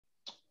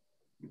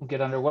we'll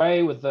get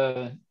underway with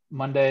the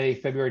Monday,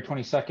 February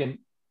 22nd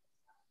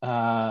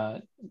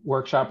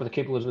workshop with the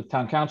Cape Elizabeth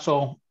Town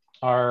Council.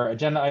 Our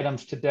agenda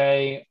items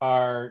today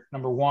are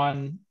number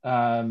one,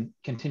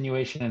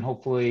 continuation and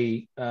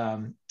hopefully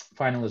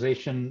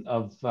finalization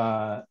of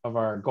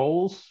our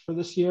goals for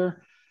this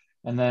year.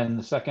 And then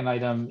the second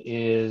item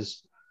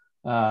is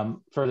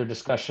further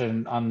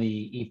discussion on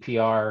the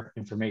EPR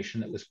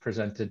information that was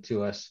presented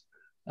to us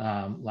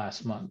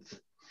last month.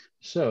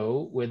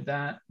 So with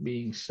that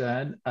being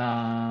said,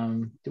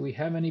 do we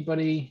have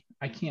anybody?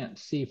 I can't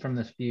see from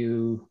this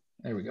view.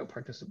 There we go,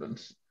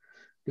 participants.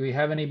 Do we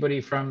have anybody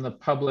from the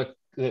public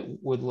that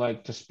would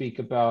like to speak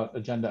about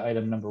agenda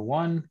item number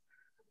one,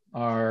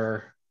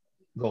 our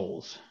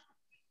goals?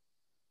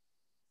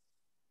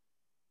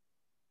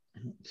 I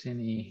don't see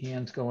any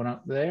hands going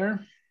up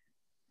there.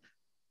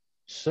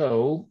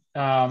 So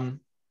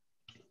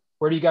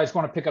where do you guys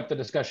want to pick up the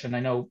discussion?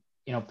 I know,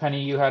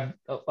 Penny, you had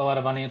a lot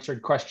of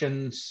unanswered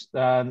questions.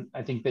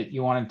 I think that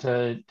you wanted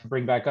to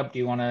bring back up. Do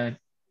you want to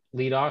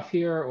lead off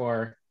here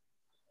or?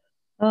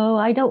 Oh,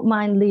 I don't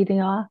mind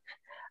leading off.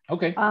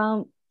 Okay.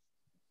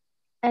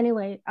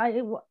 Anyway,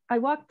 I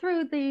walked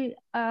through the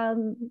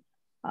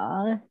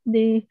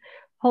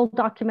whole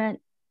document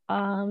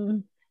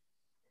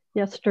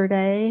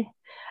yesterday,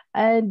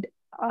 and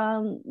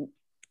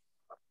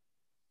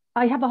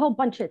I have a whole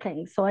bunch of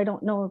things, so I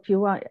don't know if you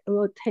want.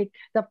 We'll take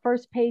the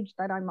first page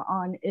that I'm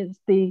on is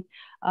the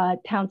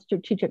town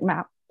strategic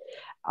map,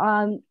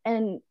 and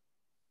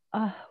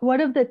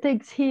one of the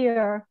things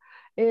here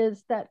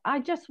is that I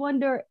just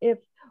wonder if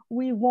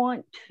we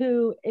want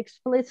to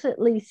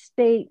explicitly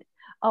state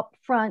up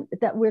front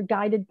that we're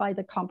guided by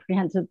the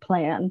comprehensive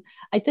plan.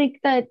 I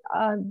think that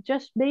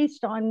just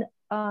based on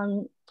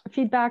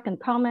feedback and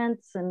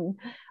comments and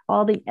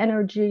all the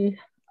energy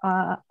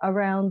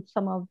around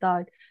some of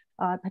the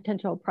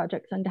potential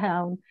projects in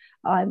town,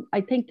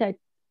 I think that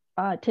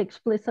to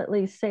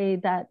explicitly say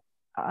that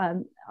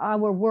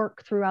our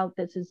work throughout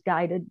this is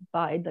guided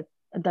by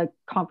the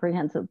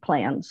comprehensive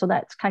plan. So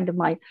that's kind of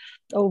my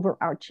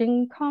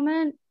overarching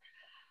comment.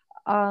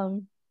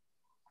 And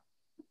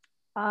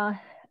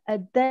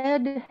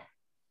then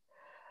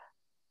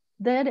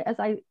as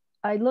I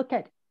look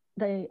at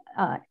the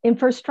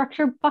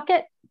infrastructure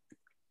bucket,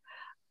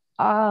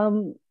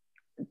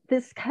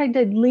 this kind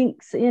of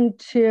links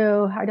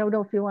into, I don't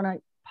know if you want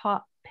to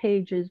pop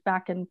pages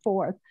back and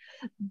forth,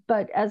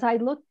 but as I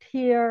looked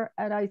here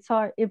and I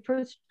saw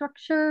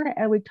infrastructure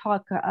and we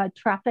talk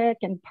traffic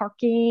and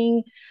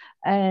parking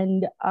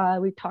and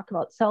we talk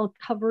about cell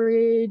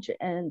coverage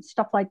and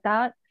stuff like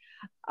that.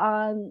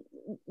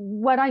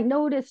 What I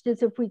noticed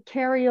is if we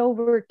carry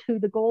over to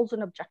the goals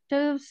and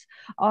objectives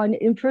on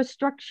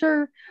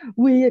infrastructure,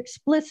 we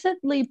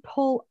explicitly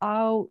pull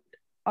out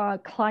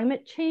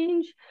climate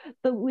change,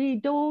 but we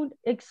don't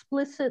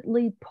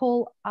explicitly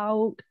pull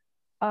out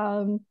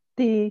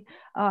the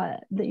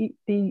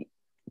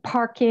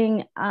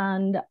parking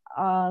and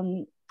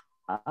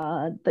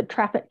the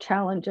traffic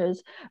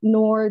challenges,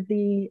 nor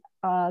the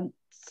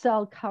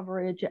cell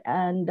coverage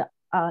and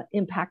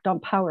impact on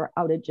power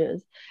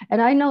outages.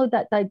 And I know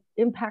that the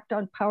impact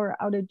on power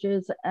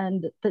outages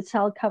and the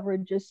cell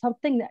coverage is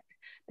something that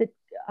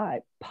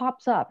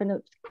pops up, and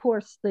of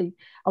course the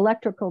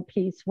electrical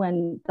piece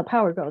when the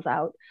power goes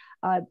out,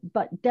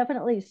 but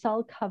definitely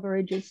cell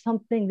coverage is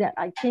something that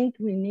I think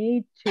we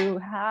need to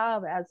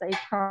have as a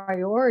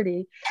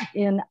priority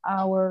in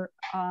our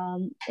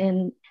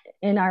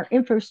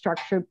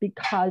infrastructure,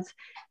 because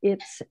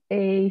it's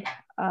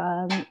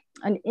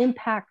an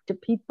impact to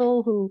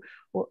people who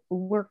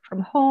work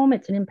from home.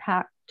 It's an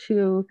impact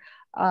to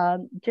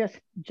just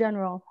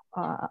general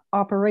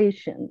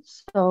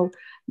operations. So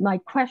my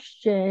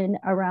question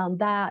around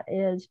that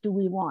is, do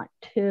we want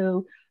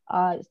to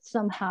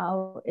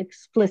somehow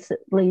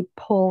explicitly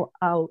pull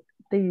out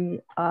the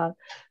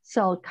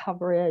cell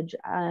coverage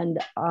and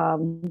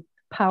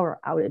power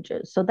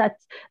outages? So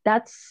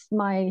that's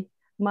my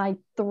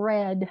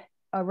thread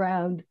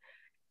around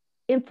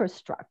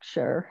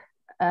infrastructure.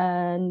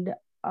 And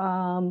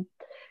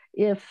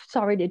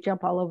sorry to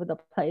jump all over the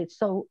place.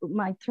 So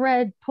my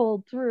thread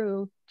pulled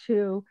through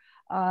to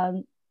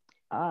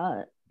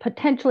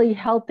potentially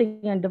healthy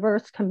and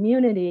diverse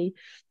community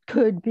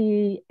could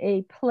be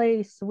a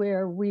place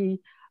where we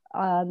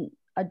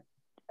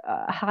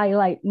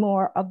highlight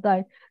more of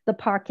the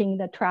parking,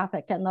 the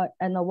traffic, and the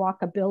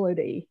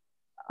walkability.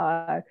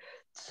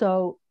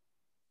 So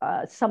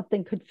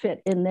something could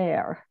fit in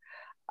there.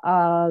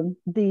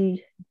 The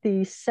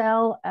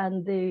cell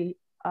and the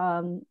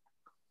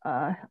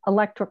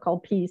electrical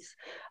piece,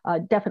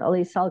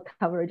 definitely cell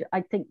coverage,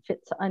 I think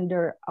fits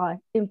under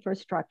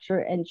infrastructure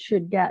and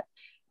should get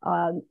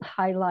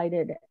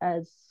highlighted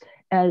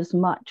as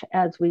much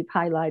as we've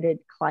highlighted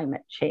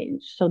climate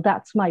change. So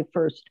that's my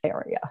first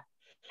area.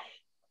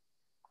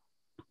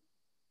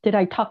 Did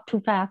I talk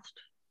too fast?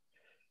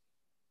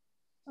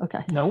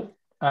 Okay. No.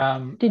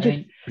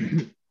 Did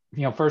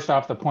you? First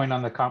off, the point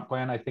on the comp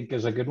plan, I think,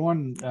 is a good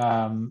one,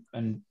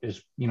 and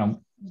is,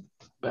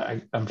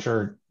 I'm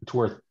sure it's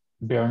worth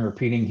bearing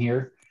repeating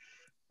here.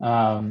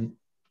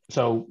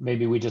 so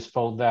maybe we just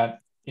fold that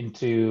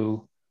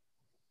into,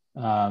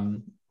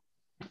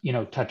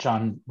 touch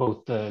on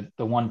both the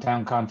one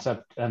town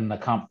concept and the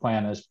comp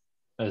plan as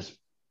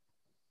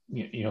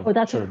Oh,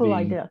 that's a sort of cool being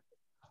idea.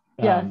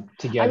 Yeah,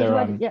 together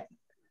on.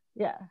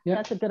 Yeah,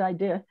 that's a good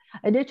idea.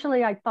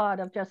 Initially, I thought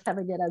of just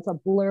having it as a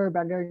blurb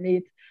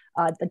underneath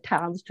the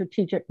town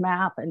strategic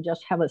map and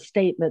just have a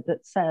statement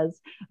that says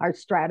our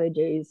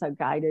strategies are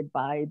guided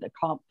by the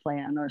comp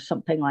plan or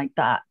something like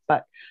that.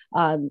 But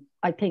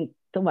I think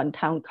the one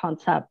town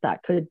concept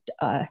that could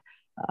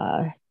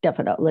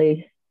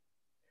definitely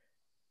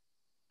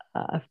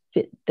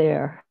fit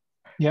there.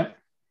 Yep.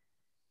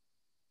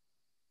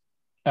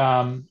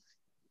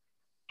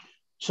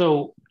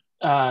 So,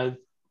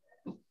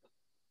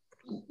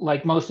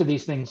 like most of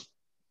these things,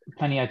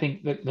 Penny, I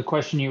think the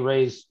question you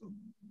raised,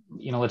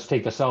 let's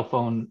take the cell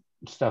phone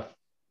stuff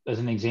as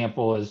an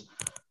example, is,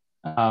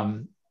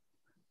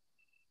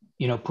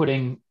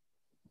 putting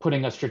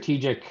a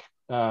strategic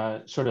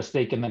sort of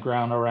stake in the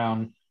ground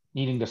around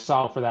needing to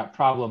solve for that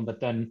problem, but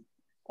then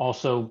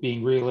also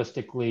being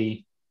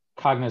realistically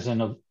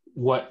cognizant of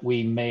what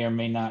we may or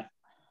may not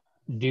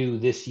do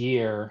this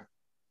year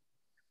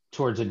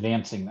towards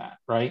advancing that,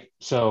 right?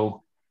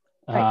 So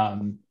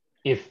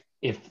if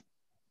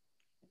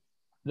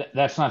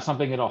that's not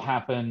something that'll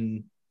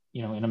happen,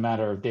 in a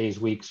matter of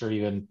days, weeks, or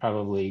even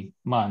probably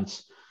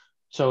months.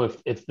 So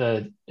if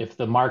the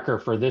marker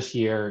for this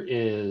year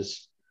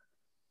is,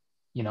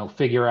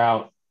 figure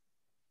out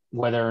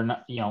whether or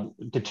not,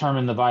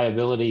 determine the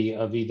viability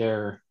of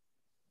either,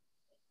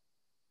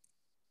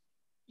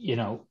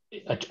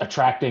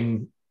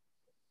 attracting,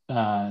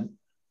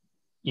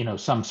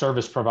 some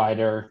service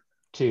provider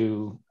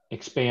to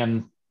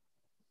expand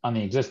on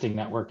the existing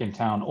network in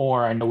town,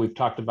 or I know we've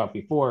talked about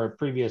before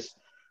previous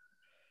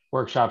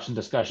workshops and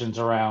discussions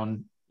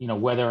around,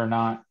 whether or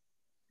not,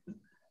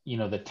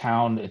 the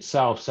town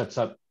itself sets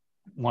up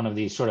one of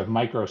these sort of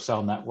micro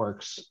cell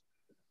networks,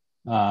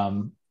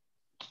 that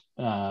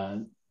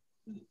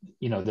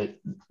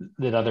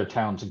other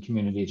towns and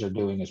communities are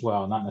doing as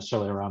well, not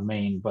necessarily around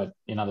Maine, but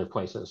in other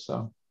places.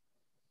 So.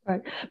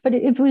 Right. But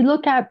if we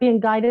look at being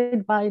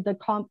guided by the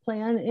comp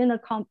plan, in the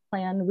comp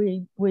plan,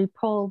 we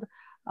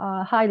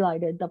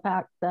highlighted the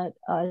fact that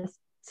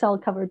cell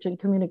coverage and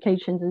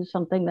communications is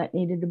something that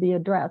needed to be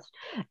addressed.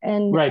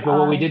 And right, but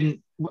what we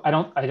didn't, I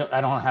don't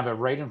have it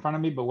right in front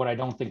of me, but what I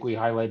don't think we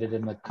highlighted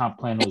in the comp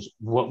plan was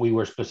what we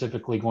were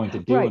specifically going to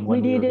do. Right, and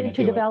when we needed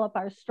to develop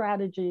our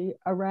strategy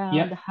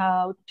around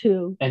how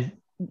to. And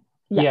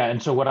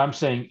and so what I'm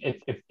saying,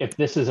 if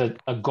this is a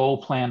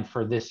goal plan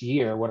for this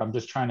year, what I'm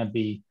just trying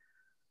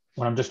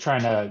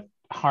to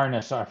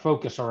harness our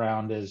focus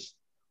around is,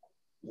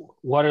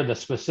 what are the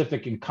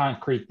specific and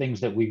concrete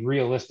things that we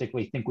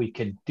realistically think we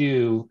could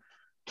do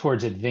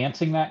towards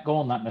advancing that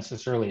goal, not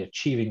necessarily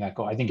achieving that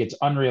goal. I think it's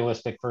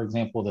unrealistic, for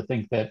example, to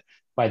think that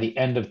by the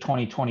end of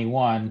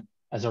 2021,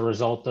 as a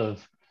result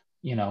of,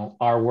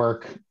 our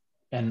work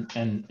and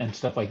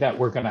stuff like that,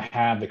 we're going to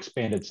have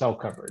expanded cell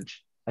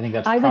coverage. I think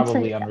that's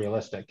probably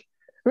unrealistic.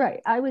 Right.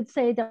 I would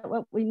say that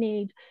what we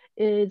need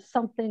is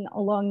something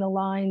along the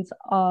lines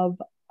of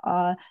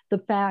the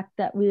fact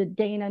that we would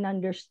gain an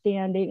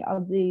understanding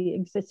of the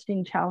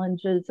existing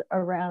challenges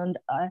around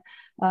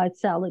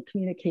satellite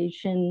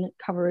communication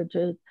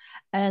coverages,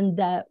 and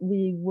that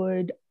we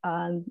would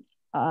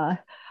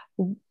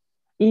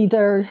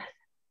either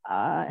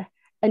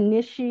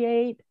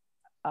initiate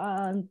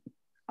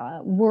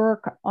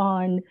work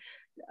on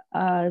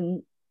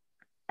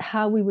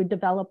how we would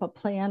develop a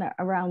plan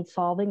around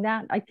solving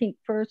that. I think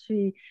first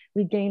we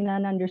gain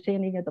an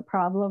understanding of the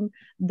problem,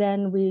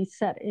 then we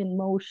set in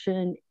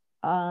motion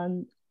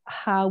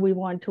how we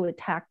want to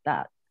attack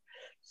that.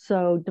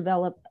 So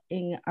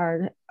developing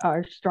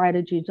our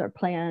strategies or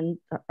plans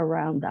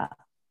around that.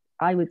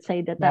 I would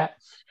say that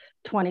that's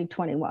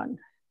 2021.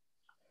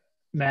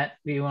 Matt,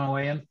 do you want to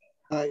weigh in?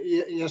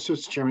 Yes,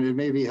 Mr. Chairman. It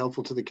may be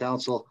helpful to the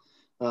council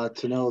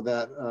to know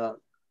that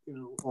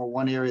or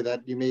one area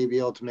that you may be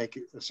able to make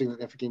a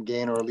significant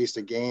gain, or at least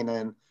a gain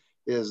in,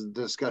 is the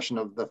discussion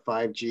of the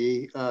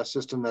 5G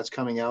system that's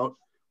coming out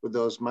with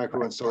those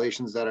micro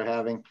installations that are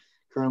having.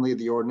 Currently,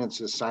 the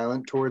ordinance is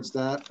silent towards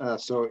that. I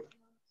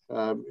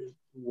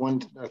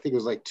think it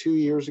was like 2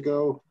 years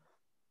ago,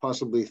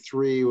 possibly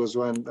 3, was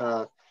when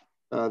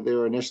they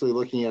were initially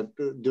looking at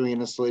doing an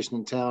installation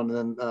in town, and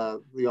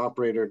then the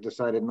operator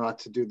decided not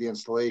to do the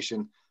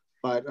installation.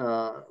 But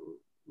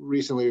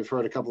recently, we've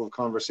heard a couple of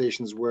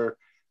conversations where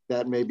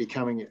that may be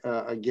coming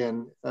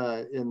again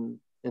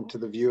into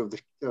the view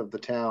of the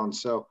town.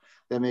 So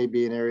that may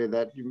be an area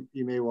that you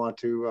may want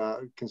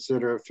to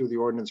consider through the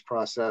ordinance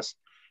process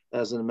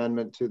as an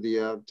amendment to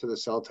the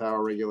cell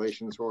tower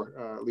regulations, or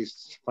at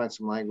least find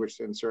some language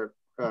to insert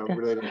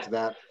relating to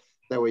that.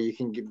 That way you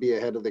can be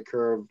ahead of the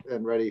curve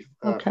and ready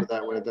for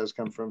that when it does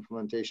come for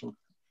implementation.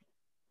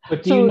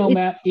 But do you know,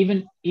 Matt,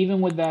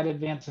 even with that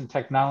advance in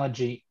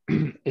technology,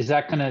 is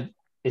that going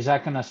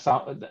to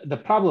solve the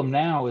problem?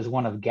 Now is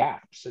one of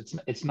gaps.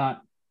 It's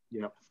not.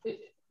 Yeah.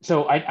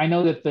 So I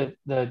know that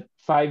the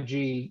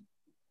 5G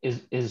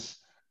is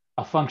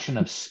a function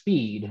of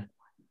speed,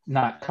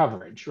 not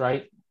coverage,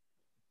 right?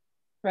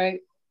 Right.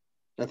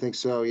 I think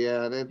so.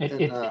 Yeah.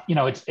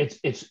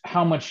 It's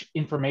how much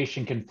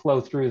information can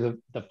flow through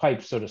the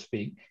pipe, so to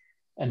speak.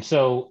 And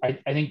so I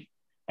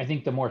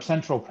think the more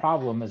central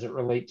problem as it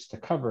relates to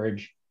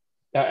coverage,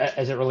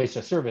 as it relates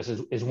to service,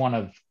 is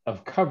one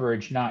of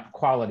coverage, not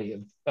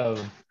quality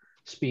of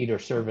speed or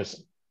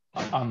service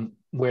on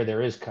where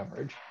there is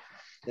coverage.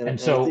 And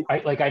so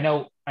I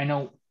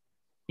know,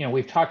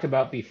 we've talked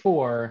about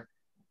before,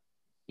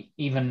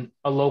 even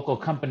a local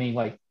company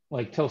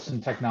like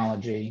Tilson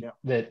Technology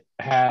that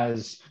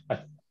has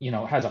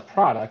a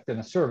product and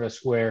a service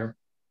where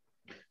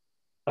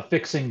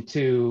affixing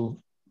to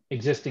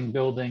existing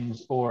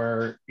buildings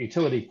or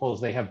utility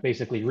poles, they have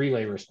basically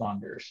relay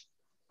responders.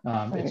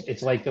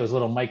 It's like those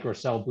little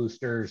microcell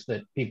boosters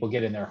that people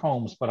get in their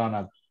homes, but on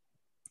a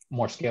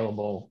more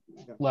scalable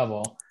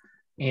level.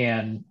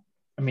 And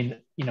I mean,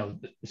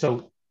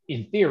 so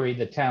in theory,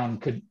 the town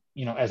could,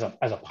 as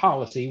a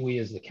policy, we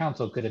as the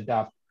council could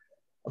adopt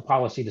a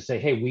policy to say,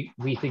 hey,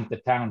 we think the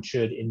town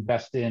should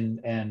invest in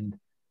and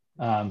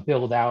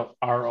build out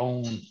our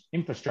own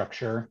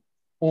infrastructure.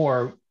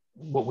 Or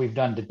what we've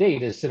done to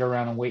date is sit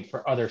around and wait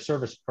for other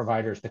service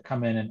providers to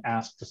come in and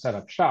ask to set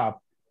up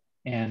shop.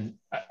 And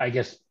I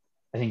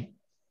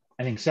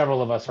think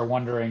several of us are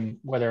wondering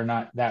whether or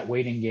not that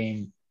waiting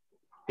game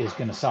is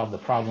going to solve the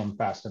problem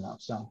fast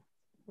enough. So,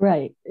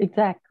 right,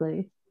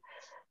 exactly.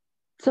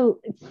 So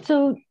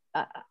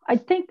I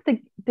think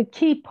the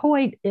key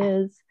point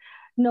is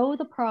know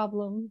the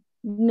problem,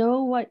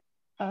 know what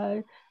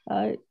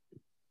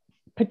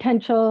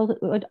potential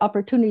what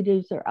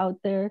opportunities are out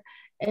there,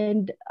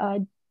 and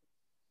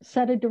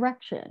set a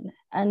direction.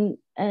 And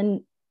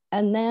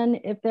then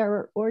if there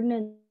are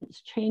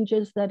ordinance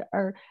changes that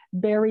are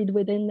buried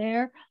within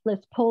there,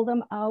 let's pull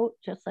them out,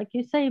 just like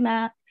you say,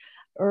 Matt,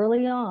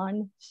 early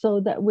on, so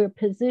that we're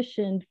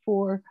positioned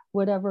for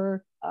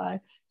whatever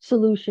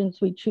solutions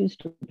we choose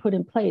to put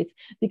in place.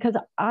 Because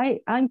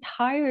I'm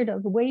tired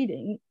of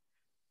waiting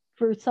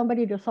for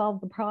somebody to solve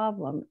the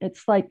problem.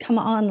 It's like, come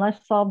on,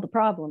 let's solve the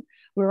problem.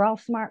 We're all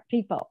smart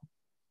people.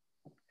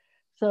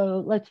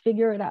 So let's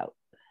figure it out.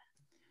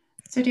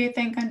 So do you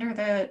think under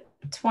the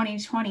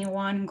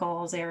 2021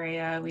 goals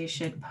area, we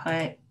should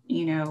put,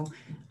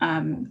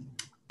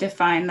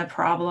 define the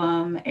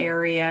problem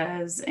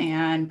areas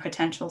and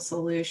potential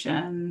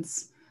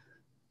solutions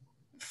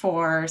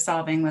for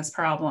solving this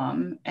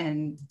problem?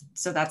 And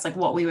so that's like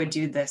what we would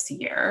do this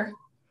year.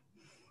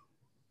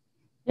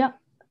 Yep,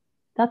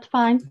 that's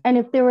fine. And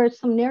if there are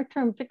some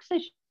near-term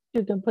fixes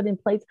you can put in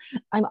place,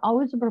 I'm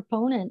always a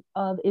proponent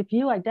of, if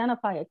you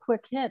identify a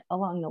quick hit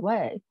along the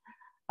way,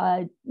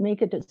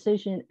 make a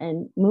decision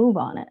and move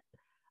on it.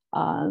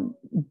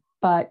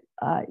 But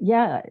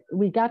yeah,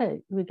 we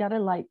gotta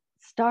like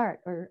start,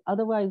 or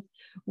otherwise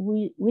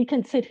we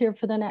can sit here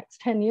for the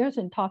next 10 years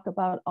and talk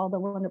about all the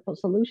wonderful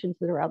solutions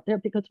that are out there,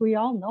 because we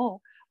all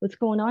know what's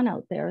going on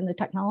out there in the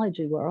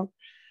technology world.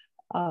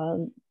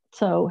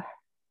 So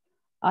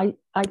I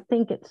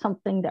think it's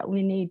something that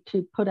we need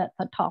to put at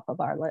the top of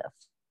our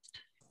list.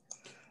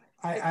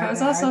 I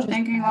was also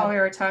thinking while we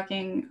were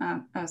talking,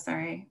 oh,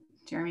 sorry,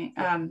 Jeremy,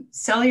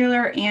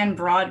 cellular and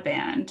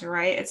broadband,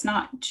 right? It's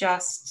not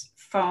just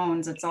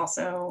phones, it's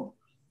also,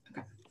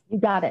 okay. You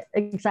got it,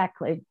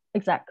 exactly.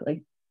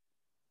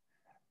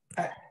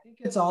 I think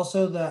it's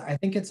also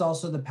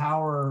the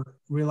power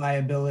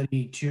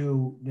reliability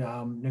too,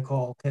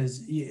 Nicole,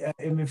 because I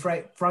mean,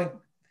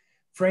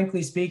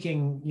 frankly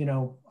speaking,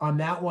 on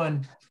that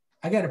one,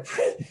 I got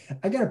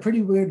a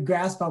pretty weird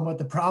grasp on what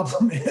the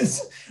problem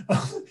is,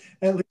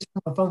 at least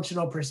from a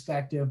functional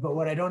perspective. But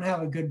what I don't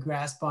have a good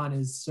grasp on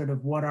is sort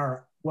of what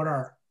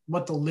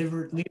the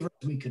levers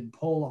we can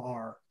pull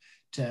are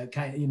to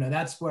kind of,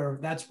 that's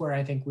where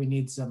I think we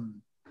need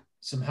some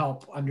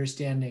help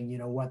understanding,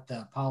 what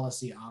the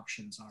policy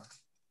options are.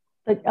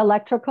 The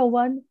electrical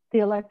one?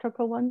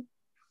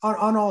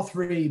 On all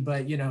three,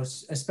 but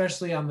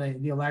especially on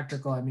the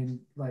electrical, I mean,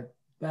 like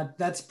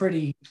that's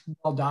pretty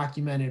well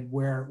documented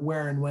where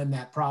and when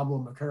that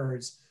problem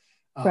occurs.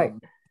 Right.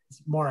 It's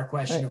more a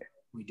question of what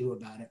we do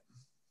about it.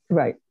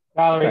 Right.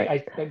 Valerie,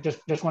 right. I just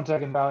 1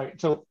 second, Valerie.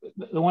 So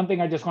the one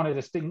thing I just want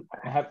to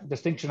have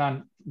distinction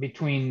on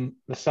between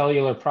the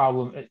cellular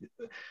problem,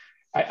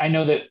 I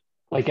know that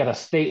like at a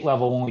state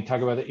level, when we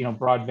talk about it,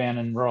 broadband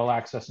and rural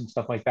access and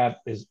stuff like that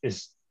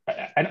is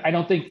I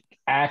don't think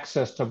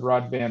access to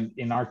broadband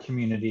in our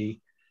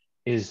community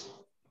is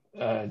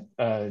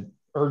a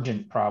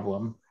urgent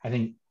problem. I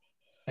think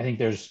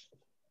there's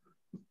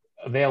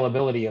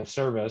availability of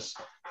service,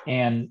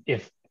 and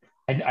if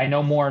I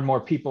know more and more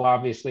people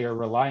obviously are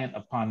reliant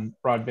upon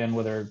broadband,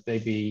 whether they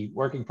be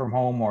working from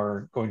home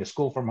or going to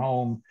school from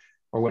home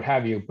or what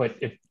have you. But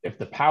if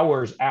the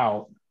power's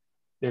out,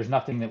 there's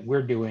nothing that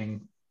we're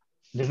doing.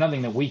 There's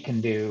nothing that we can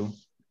do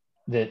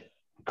that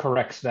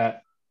corrects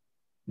that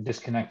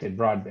disconnected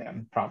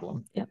broadband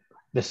problem. Yep.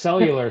 The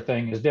cellular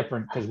thing is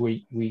different because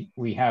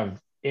we have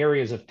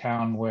areas of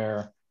town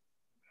where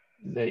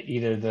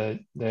either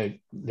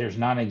there's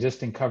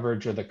non-existent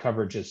coverage or the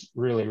coverage is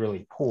really,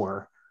 really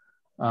poor.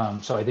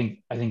 So I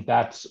think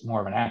that's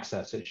more of an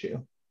access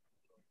issue.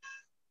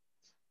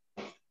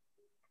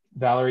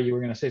 Valerie, you were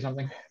going to say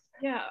something?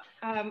 Yeah,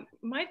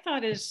 my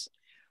thought is,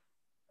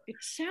 it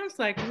sounds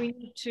like we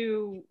need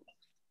to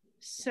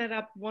set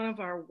up one of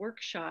our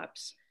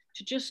workshops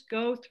to just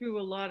go through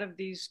a lot of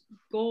these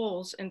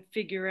goals and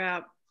figure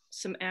out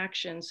some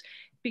actions,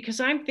 because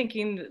I'm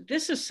thinking that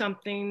this is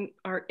something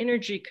our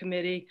energy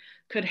committee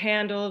could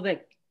handle,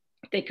 that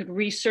they could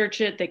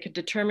research it, they could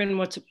determine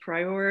what's a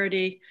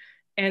priority,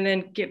 and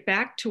then get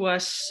back to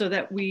us so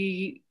that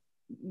we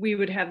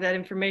would have that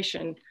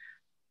information.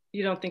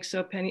 You don't think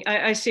so, Penny?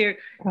 I see her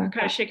kind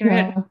of shaking her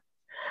head.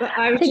 But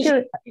I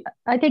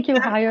think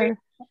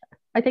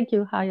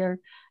you hire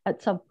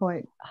at some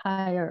point,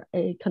 hire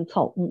a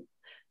consultant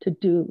to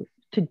do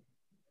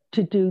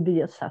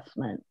the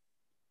assessment.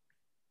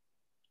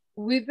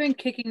 We've been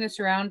kicking this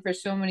around for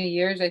so many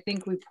years. I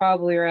think we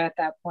probably are at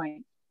that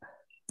point.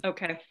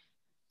 Okay.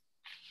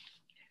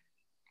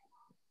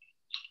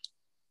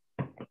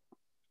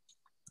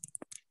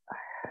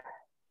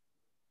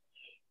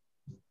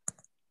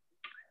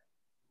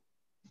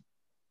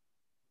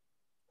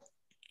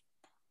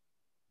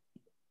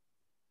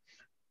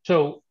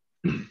 So,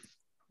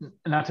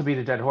 not to beat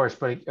a dead horse,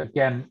 but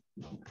again,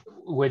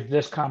 with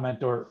this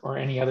comment or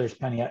any others,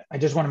 Penny, I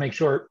just want to make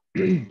sure,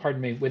 pardon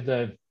me, with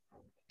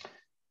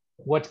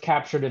what's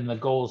captured in the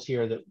goals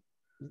here, that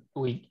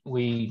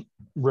we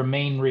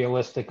remain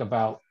realistic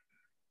about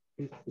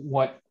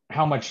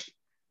how much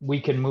we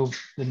can move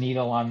the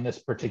needle on this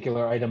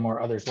particular item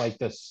or others like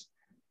this,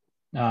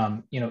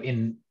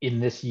 in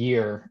this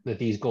year that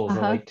these goals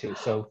relate to.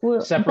 So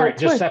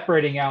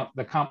separating out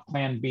the comp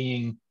plan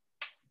being,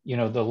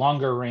 the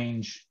longer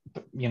range,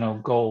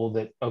 goal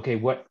that, okay,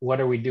 what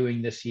are we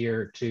doing this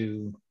year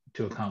to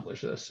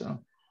accomplish this?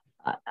 So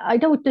I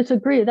don't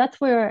disagree.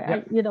 That's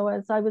where, yep.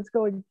 As I was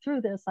going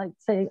through this, I'd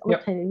say,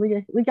 okay,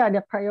 yep, we got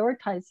to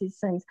prioritize these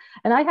things.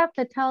 And I have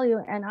to tell you,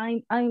 and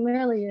I'm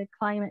really a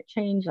climate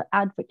change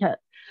advocate,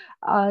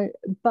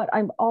 but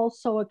I'm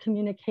also a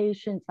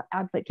communications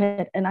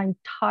advocate, and I'm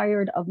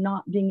tired of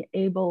not being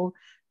able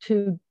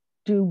to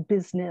do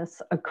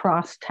business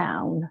across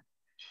town.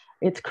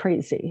 It's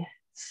crazy.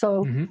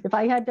 So if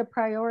I had to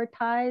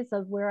prioritize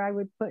of where I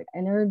would put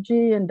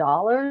energy and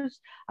dollars,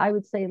 I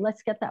would say,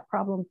 let's get that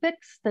problem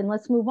fixed and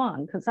let's move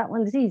on, because that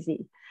one's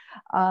easy,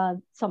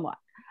 somewhat.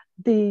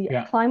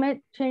 The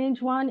climate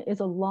change one is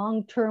a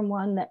long-term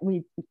one that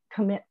we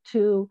commit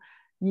to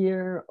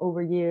year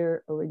over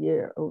year over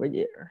year over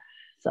year.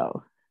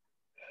 So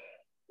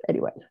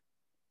anyway.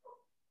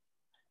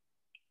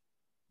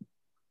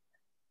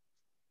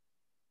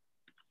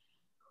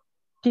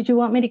 Did you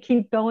want me to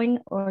keep going,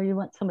 or you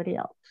want somebody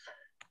else?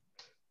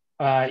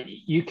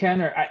 You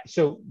can,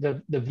 so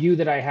the view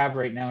that I have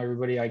right now,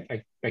 everybody,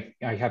 I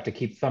have to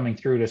keep thumbing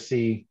through to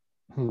see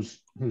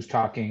who's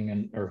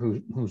talking or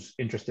who's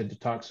interested to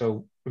talk.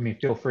 So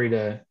feel free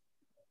to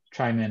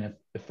chime in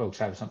if folks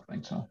have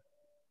something. So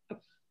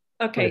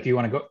okay, but if you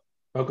want to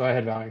go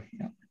ahead, Valerie.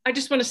 Yeah. I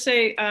just want to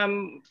say,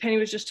 Penny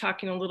was just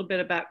talking a little bit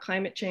about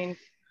climate change.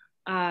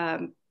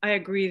 I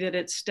agree that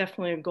it's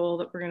definitely a goal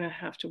that we're going to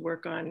have to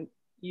work on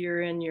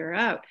year in, year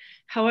out.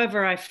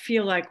 However, I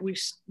feel like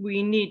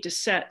we need to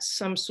set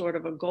some sort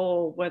of a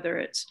goal, whether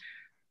it's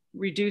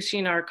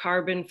reducing our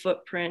carbon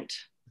footprint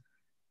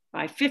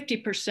by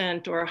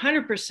 50% or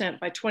 100%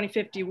 by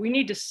 2050. We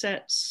need to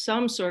set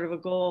some sort of a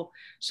goal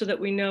so that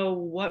we know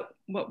what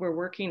we're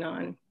working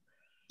on.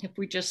 If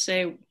we just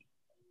say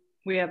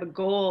we have a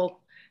goal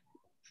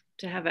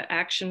to have an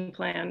action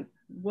plan,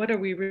 what are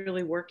we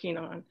really working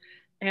on?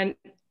 And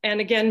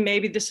again,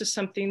 maybe this is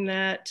something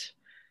that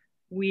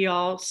we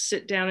all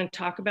sit down and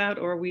talk about,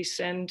 or we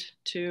send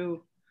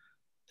to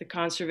the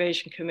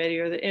conservation committee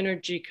or the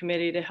energy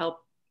committee to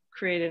help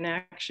create an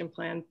action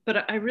plan.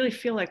 But I really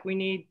feel like we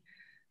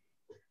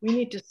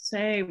need to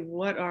say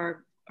what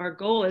our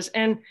goal is.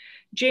 And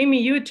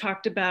Jamie, you had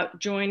talked about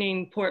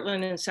joining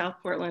Portland and South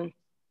Portland.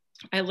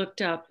 I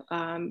looked up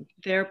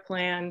their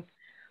plan,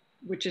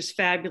 which is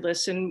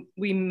fabulous, and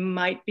we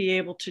might be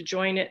able to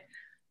join it.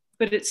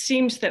 But it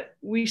seems that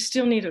we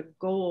still need a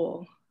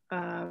goal,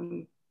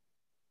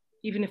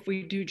 even if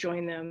we do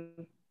join them.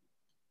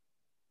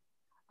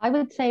 I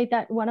would say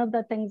that one of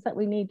the things that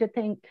we need to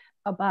think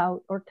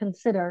about or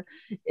consider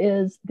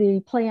is the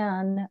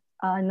plan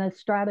and the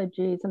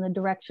strategies and the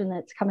direction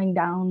that's coming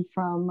down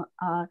from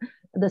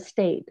the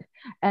state,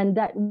 and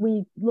that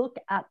we look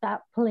at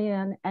that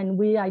plan and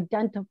we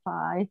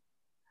identify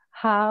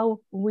how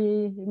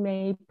we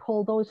may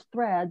pull those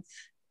threads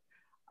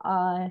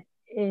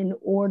in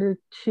order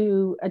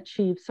to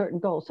achieve certain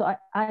goals. So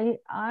I'm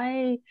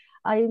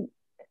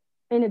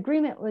in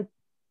agreement with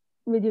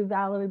you,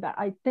 Valerie, but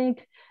I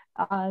think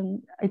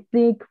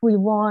we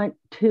want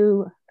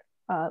to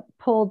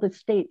pull the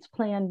state's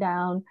plan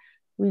down.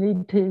 We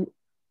need to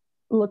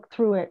look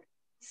through it,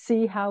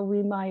 see how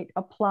we might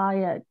apply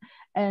it,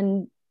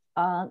 and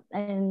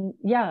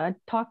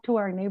talk to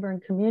our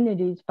neighboring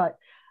communities. But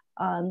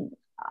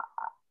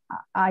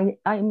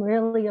I'm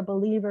really a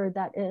believer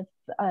that if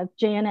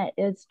Janet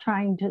is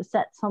trying to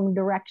set some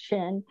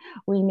direction,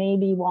 we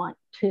maybe want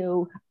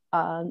to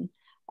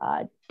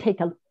take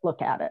a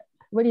look at it.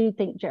 What do you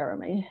think,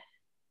 Jeremy?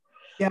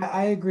 Yeah,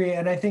 I agree.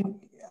 And I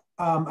think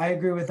I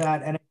agree with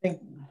that. And I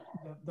think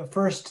the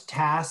first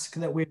task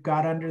that we've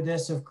got under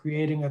this of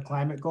creating a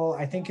climate goal,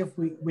 I think if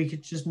we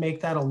could just make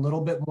that a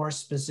little bit more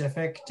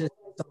specific to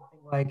something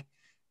like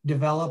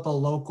develop a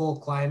local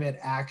climate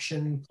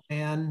action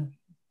plan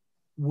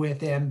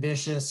with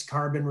ambitious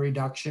carbon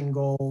reduction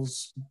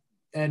goals.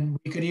 And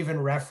we could even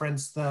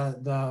reference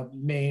the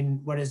Maine,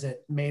 what is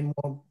it? Maine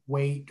won't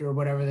wait, or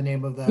whatever the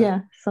name of the.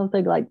 Yeah,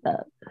 something like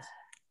that.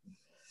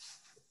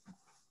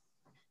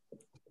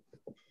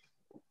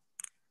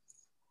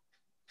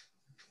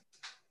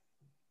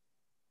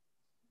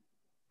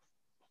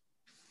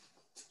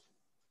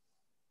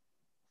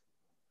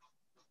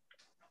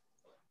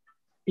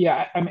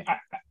 Yeah, I mean,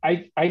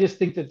 I just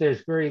think that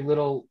there's very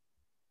little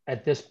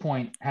at this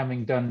point,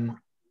 having done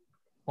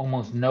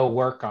almost no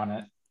work on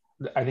it.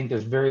 I think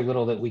there's very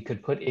little that we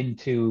could put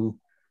into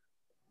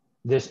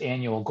this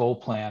annual goal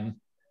plan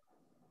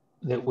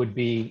that would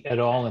be at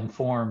all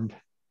informed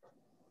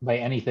by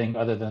anything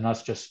other than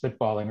us just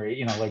spitballing, or,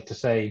 you know, like to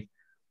say,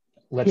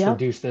 let's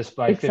reduce this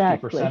by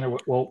 50%, or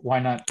well, why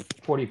not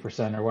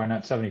 40%, or why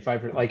not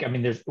 75%? Like, I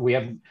mean, we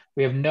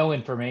have no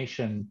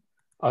information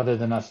other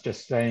than us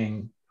just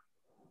saying,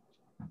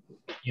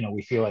 you know,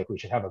 we feel like we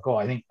should have a goal.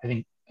 I think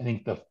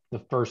the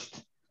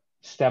first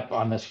step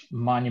on this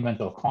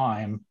monumental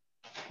climb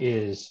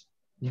is,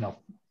 you know,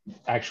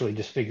 actually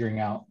just figuring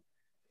out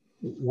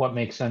what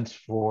makes sense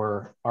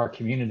for our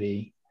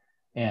community,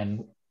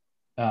 and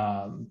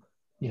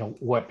you know,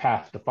 what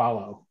path to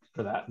follow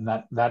for that.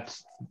 And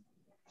that's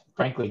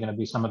frankly going to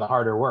be some of the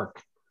harder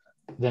work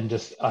than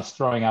just us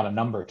throwing out a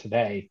number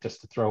today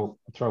just to throw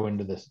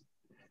into this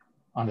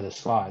onto this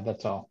slide.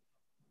 That's all.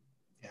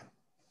 Yeah.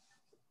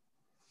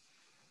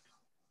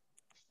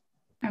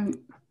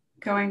 I'm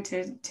going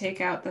to take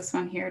out this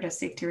one here to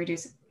seek to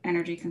reduce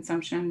energy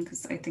consumption,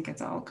 because I think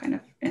it's all kind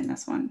of in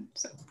this one.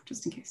 So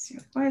just in case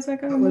you're like, why is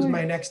that going away? That was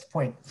my next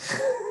point.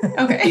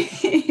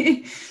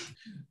 Okay.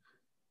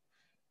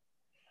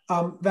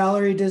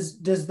 Valerie, does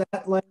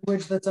that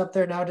language that's up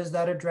there now, does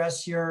that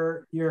address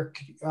your you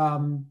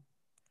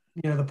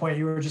know, the point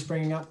you were just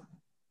bringing up?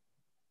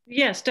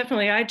 Yes,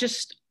 definitely.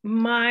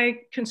 My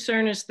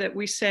concern is that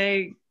we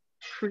say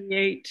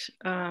create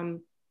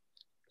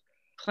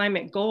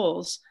climate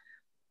goals.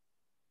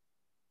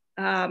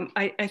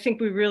 I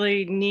think we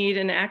really need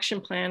an action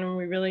plan, and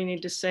we really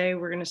need to say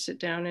we're going to sit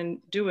down and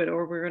do it,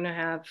 or we're going to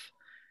have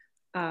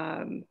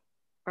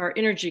our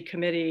energy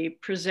committee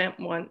present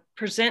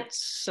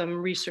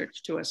some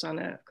research to us on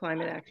a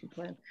climate action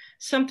plan,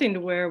 something to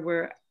where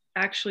we're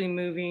actually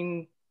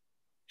moving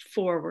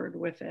forward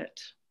with it.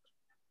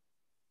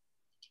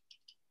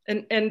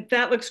 And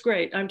that looks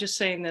great. I'm just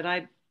saying that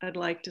I'd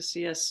like to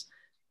see us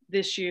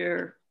this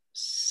year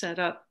set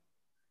up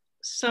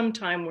some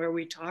time where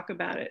we talk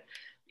about it,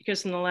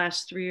 because in the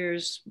last 3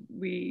 years,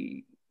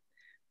 we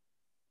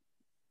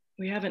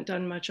haven't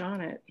done much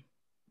on it.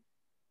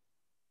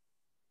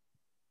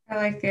 I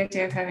like the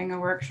idea of having a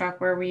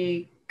workshop where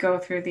we go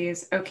through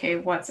these. Okay,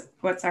 what's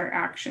our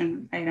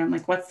action item?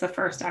 Like, what's the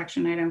first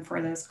action item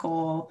for this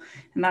goal?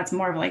 And that's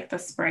more of like the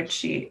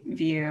spreadsheet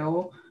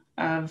view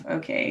of,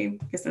 okay,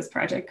 is this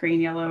project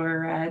green, yellow, or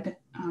red?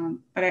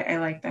 But I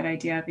like that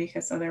idea,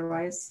 because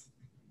otherwise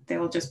they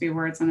will just be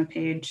words on a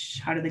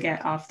page. How do they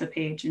get off the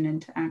page and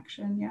into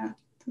action? Yeah.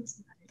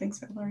 Thanks,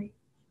 Valerie.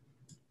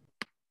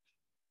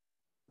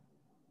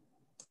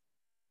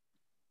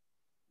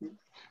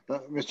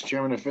 Mr.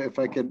 Chairman, if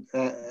I could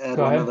add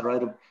one other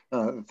item,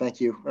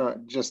 thank you.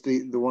 Just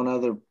the one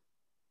other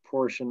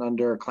portion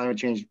under climate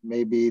change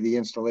may be the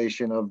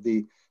installation of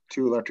the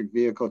 2 electric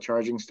vehicle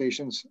charging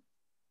stations.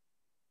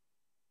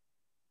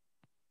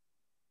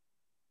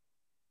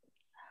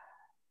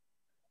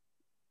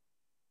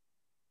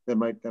 That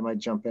might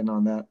jump in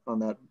on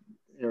that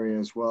area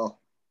as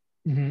well.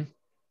 Mm-hmm.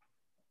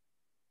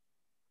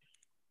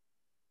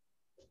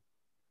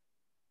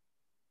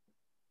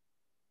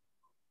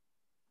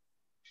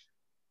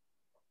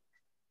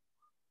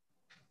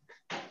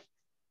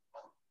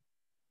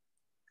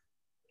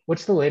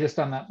 What's the latest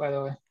on that, by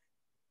the way?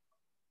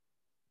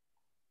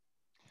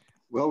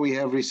 Well, we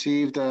have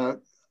received up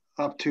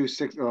to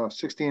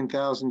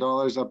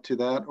 $16,000 up to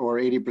that, or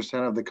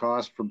 80% of the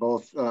cost for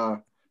both.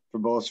 So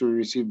we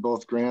received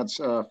both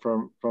grants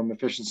from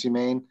Efficiency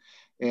Maine,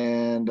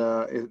 and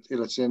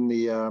it's in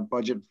the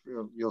budget.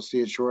 You'll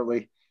see it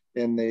shortly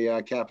in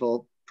the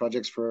capital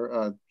projects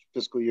for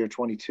fiscal year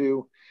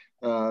 22.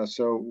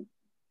 So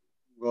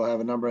we'll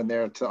have a number in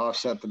there to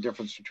offset the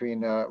difference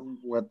between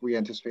what we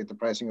anticipate the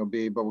pricing will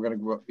be, but we're going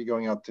to be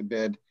going out to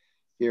bid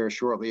here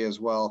shortly as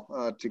well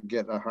to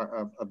get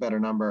a better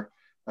number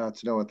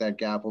to know what that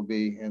gap will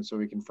be, and so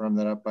we can firm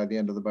that up by the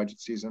end of the budget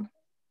season.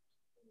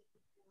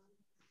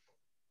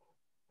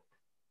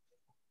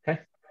 Okay.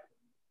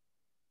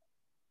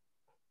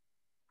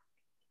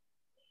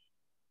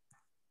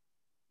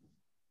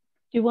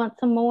 you want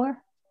some more?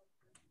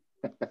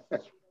 Go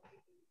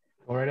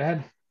right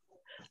ahead.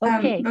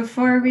 Okay.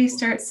 Before we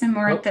start some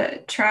more,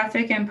 the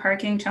traffic and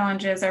parking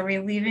challenges, are we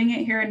leaving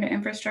it here into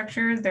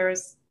infrastructure? There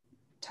was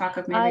talk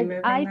of maybe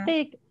moving I that.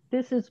 think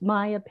this is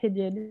my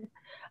opinion.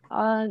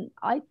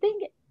 I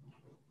think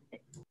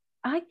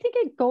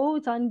it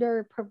goes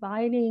under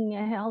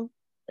providing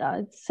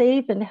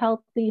safe and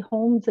healthy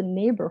homes and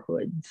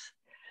neighborhoods,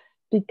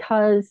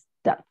 because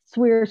that's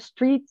where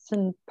streets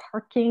and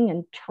parking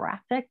and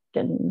traffic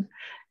and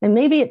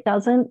maybe it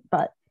doesn't,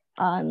 but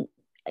I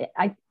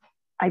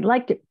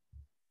liked it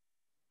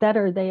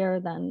better there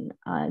than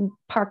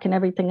parking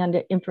everything under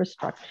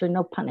infrastructure,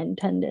 no pun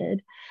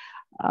intended.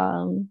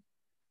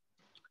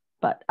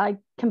 But I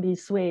can be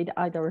swayed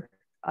either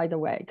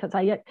way, because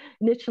I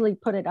initially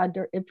put it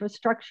under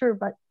infrastructure,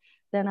 but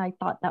then I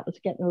thought that was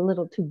getting a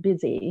little too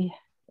busy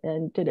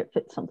and did it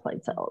fit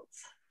someplace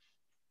else?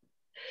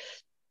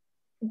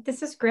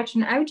 This is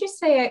Gretchen. I would just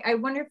say, I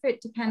wonder if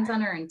it depends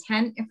on our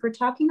intent. If we're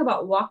talking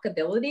about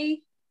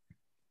walkability,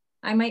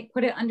 I might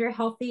put it under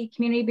healthy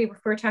community, but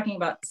if we're talking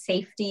about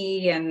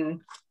safety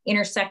and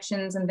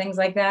intersections and things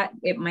like that,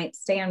 it might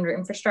stay under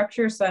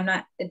infrastructure. So I'm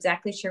not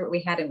exactly sure what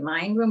we had in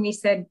mind when we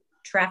said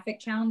traffic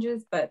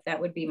challenges, but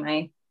that would be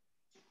my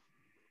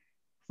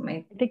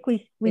I think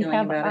we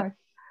have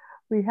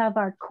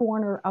our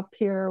corner up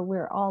here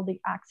where all the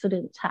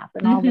accidents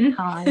happen all the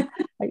time.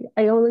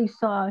 I only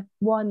saw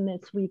one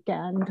this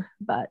weekend,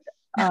 but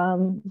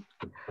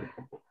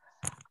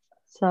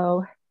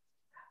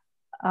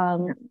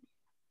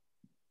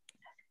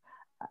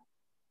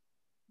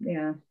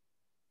yeah.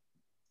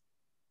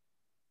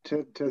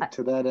 To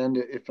that end,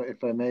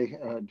 if I may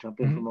jump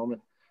in for a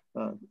moment,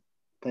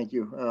 thank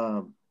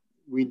you.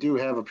 We do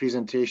have a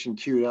presentation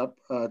queued up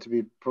to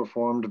be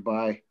performed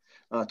by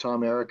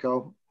Tom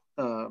Errico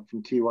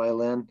from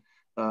TYLN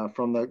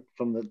from the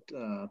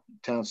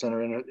town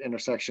center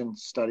intersection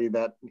study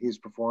that he's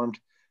performed.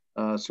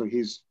 So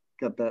he's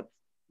got that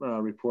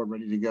report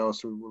ready to go.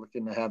 So we're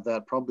looking to have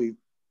that probably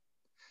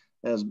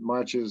as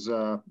March's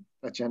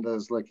agenda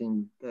is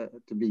looking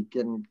to be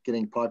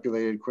getting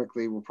populated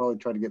quickly. We'll probably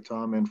try to get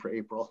Tom in for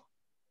April.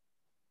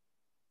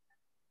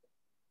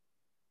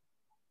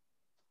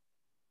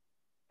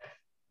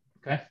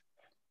 Okay.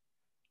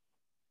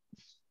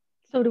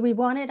 So do we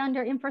want it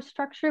under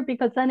infrastructure?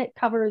 Because then it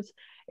covers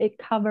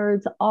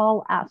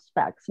all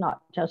aspects,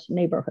 not just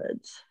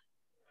neighborhoods.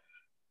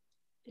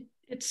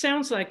 It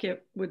sounds like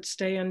it would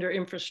stay under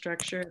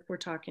infrastructure if we're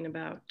talking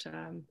about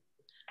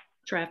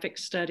traffic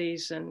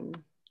studies and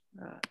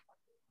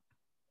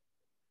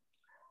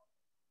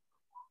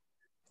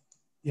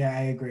yeah,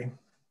 I agree.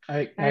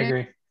 I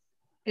agree.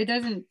 It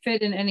doesn't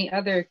fit in any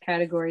other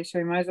category, so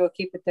we might as well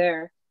keep it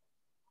there.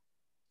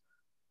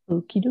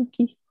 Okie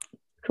dokie.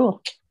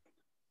 Cool.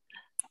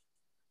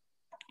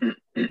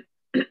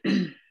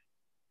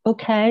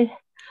 Okay.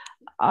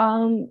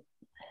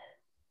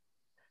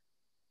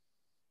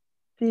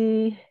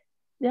 The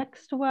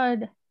next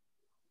one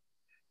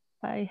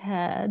I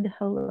had,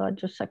 hold on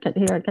just a second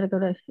here. I gotta go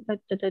to,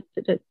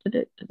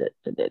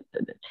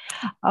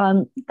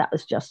 that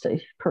was just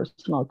a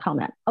personal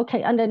comment.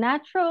 Okay, under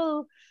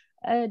natural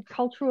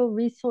cultural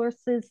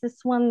resources, this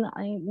one,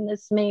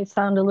 this may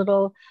sound a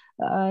little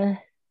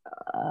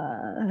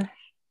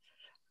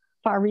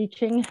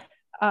far-reaching,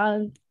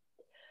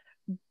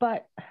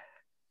 but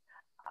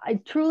I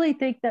truly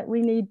think that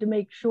we need to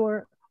make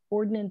sure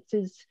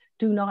ordinances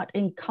do not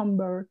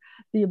encumber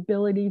the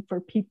ability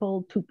for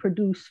people to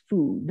produce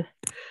food.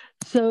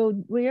 So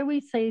where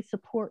we say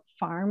support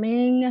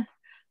farming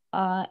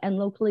and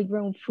locally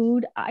grown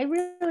food, I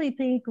really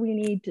think we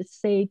need to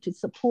say to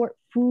support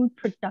food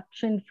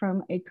production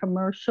from a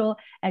commercial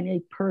and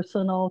a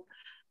personal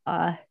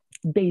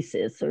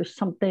basis, or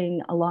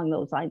something along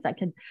those lines. I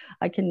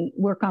can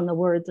work on the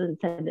words and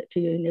send it to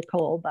you,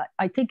 Nicole, but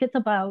I think it's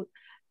about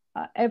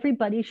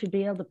everybody should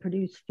be able to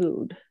produce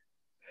food.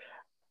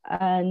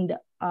 And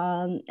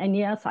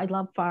yes, I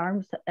love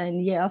farms,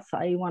 and yes,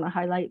 I want to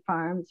highlight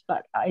farms,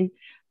 but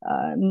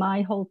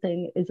my whole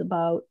thing is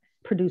about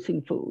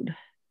producing food.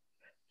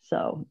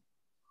 So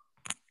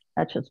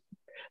that's just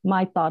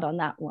my thought on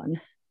that one.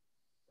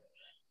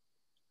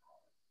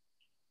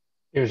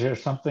 Is there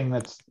something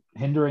that's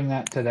hindering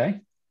that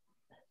today?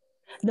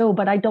 No,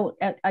 but I don't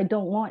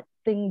want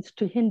things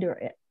to hinder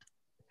it.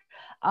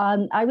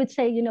 I would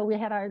say, we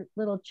had our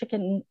little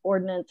chicken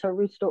ordinance or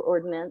rooster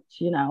ordinance,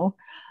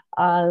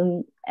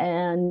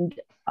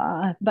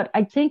 but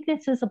I think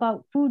this is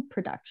about food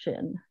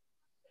production,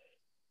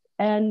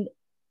 and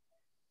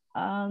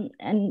I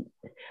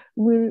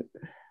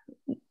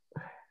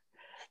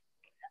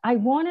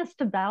want us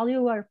to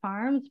value our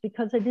farms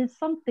because it is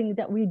something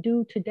that we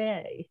do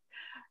today.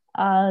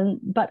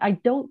 But I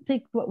don't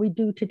think what we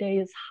do today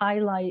is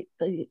highlight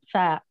the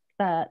fact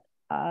that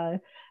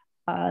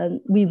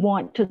we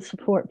want to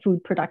support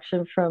food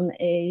production from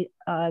a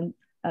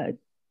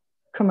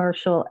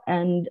commercial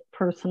and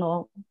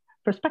personal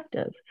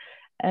perspective.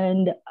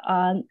 And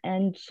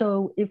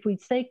so if we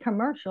say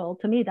commercial,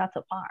 to me, that's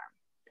a farm.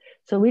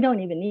 So we don't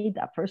even need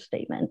that first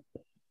statement.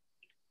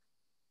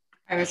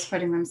 I was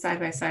putting them side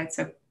by side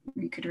so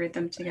we could read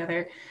them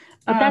together.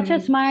 But that's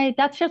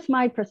just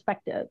my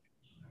perspective.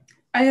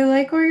 I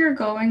like where you're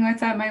going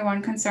with that. My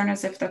one concern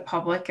is if the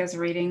public is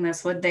reading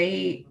this, would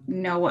they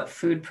know what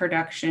food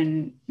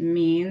production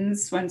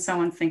means when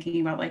someone's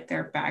thinking about like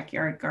their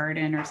backyard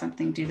garden or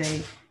something? Do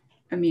they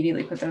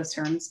immediately put those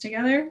terms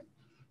together?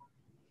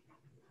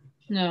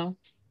 No.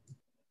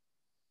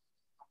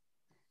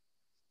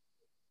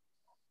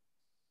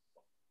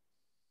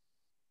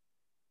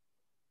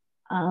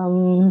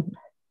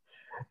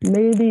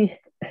 Maybe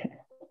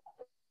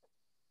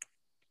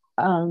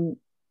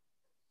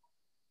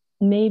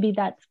maybe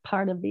that's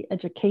part of the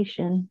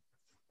education.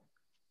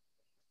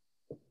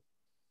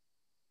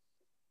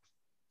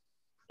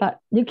 But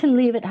you can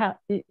leave it how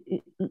it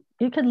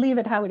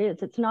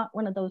is. It's not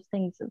one of those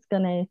things that's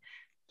going to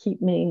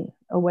keep me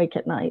awake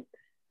at night.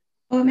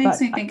 Well, it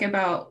makes me think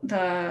about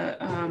the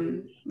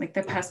like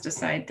the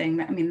pesticide thing.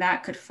 I mean,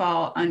 that could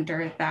fall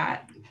under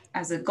that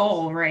as a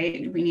goal,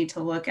 right? We need to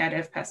look at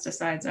if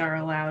pesticides are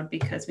allowed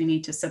because we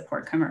need to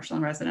support commercial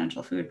and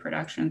residential food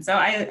production. So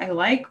I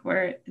like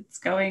where it's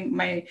going.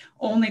 My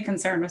only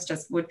concern was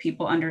just, would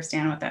people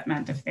understand what that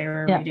meant if they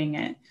were reading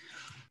it?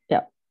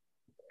 Yeah.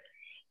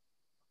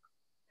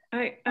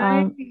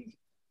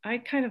 I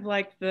kind of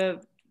like the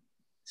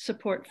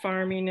support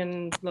farming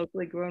and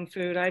locally grown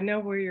food. I know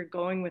where you're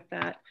going with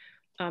that,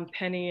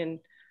 Penny,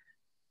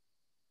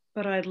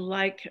 but I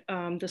like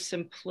the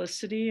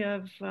simplicity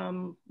of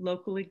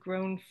locally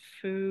grown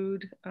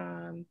food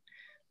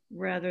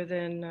rather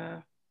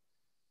than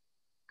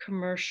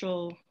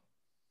commercial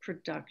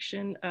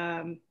production.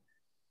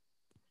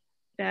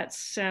 That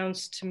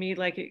sounds to me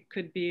like it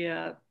could be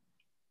a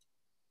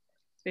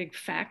big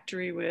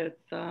factory with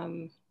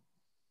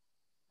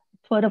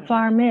what a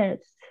farm is.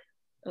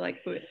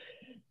 Like,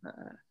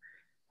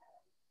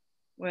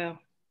 well.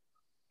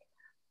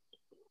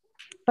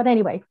 But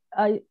anyway,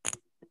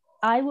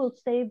 I will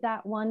save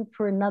that one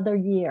for another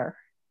year,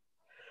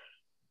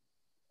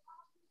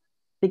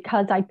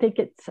 because I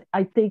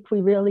think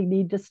we really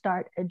need to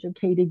start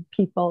educating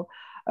people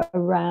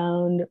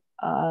around,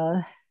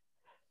 I'm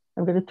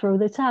going to throw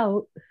this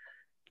out,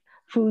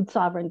 food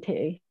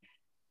sovereignty.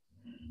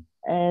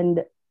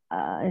 And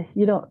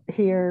you don't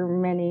hear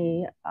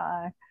many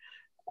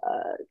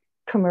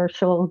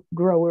commercial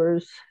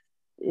growers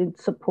in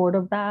support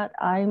of that.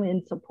 I'm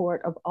in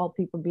support of all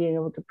people being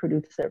able to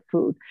produce their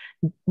food.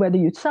 Whether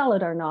you sell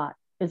it or not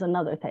is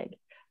another thing,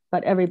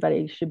 but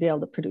everybody should be able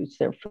to produce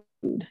their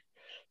food.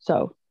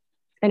 So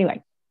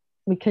anyway,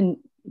 we can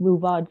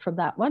move on from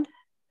that one.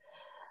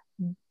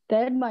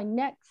 Then my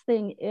next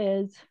thing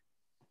is,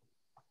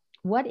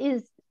 what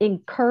is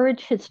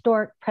encourage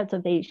historic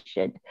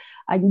preservation?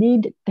 I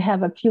need to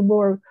have a few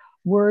more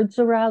words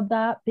around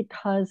that,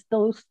 because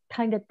those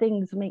kind of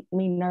things make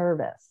me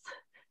nervous,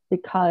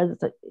 because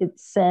it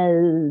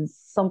says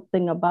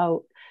something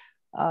about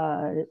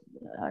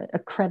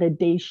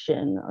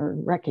accreditation or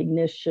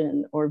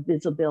recognition or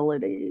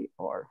visibility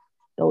or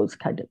those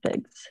kind of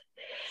things.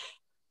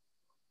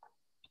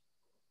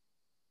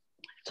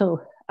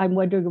 So I'm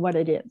wondering what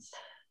it is.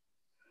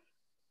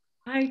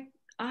 I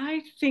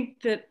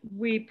think that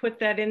we put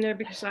that in there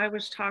because I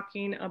was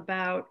talking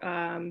about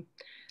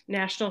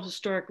National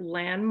Historic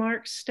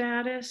Landmark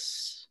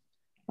status.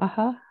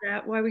 Uh-huh.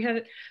 That's why we had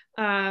it.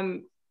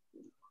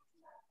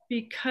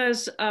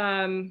 Because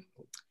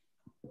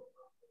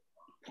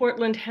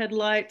Portland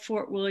Headlight,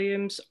 Fort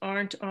Williams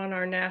aren't on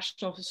our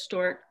National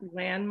Historic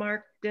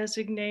Landmark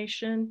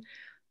designation.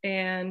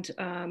 And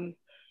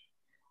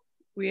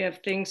we have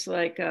things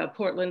like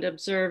Portland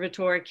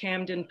Observatory,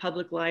 Camden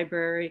Public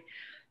Library.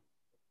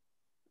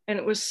 And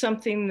it was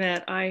something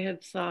that I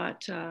had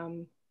thought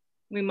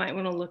we might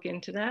want to look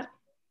into that.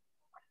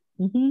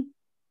 Mm-hmm.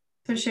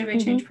 So should we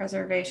change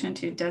preservation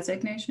to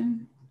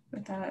designation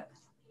with that?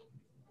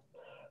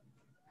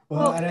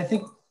 Well, and I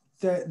think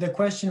the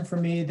question for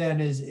me then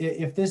is,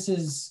 if this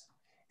is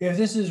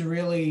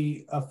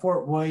really a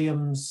Fort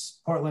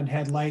Williams Portland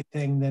Headlight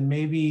thing, then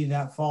maybe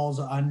that falls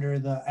under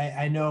the,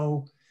 I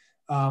know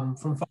from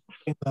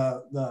following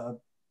the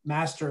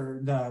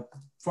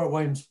Fort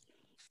Williams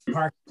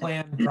Park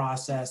plan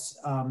process,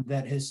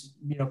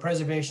 that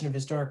preservation of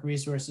historic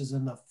resources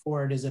in the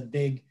fort is a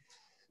big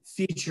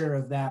feature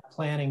of that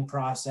planning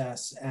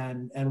process,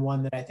 and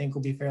one that I think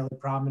will be fairly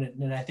prominent.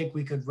 And I think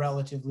we could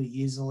relatively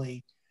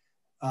easily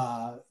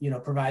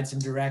provide some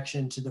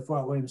direction to the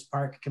Fort Williams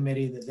Park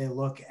Committee that they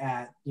look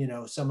at,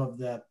 some of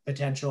the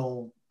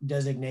potential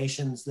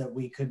designations that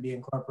we could be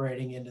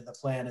incorporating into the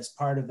plan as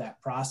part of that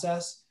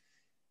process.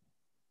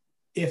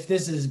 If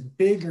this is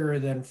bigger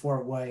than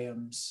Fort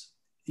Williams,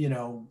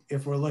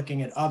 if we're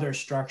looking at other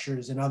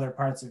structures in other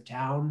parts of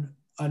town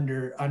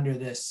under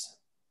this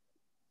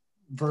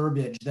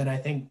verbiage, then I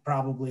think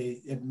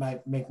probably it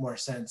might make more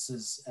sense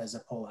as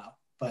a pullout.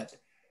 But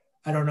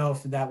I don't know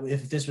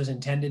if this was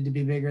intended to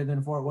be bigger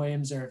than Fort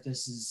Williams, or if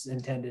this is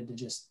intended to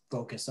just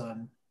focus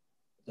on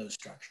those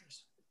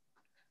structures.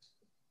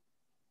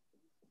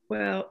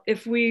 Well,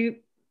 if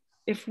we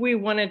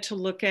wanted to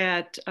look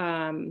at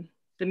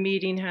the the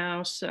Meeting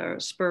House or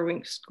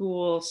Spurwink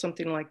School,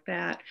 something like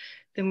that,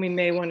 then we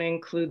may want to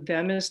include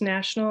them as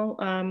national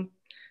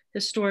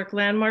historic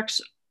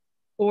landmarks,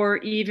 or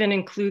even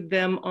include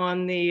them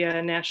on the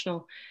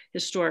National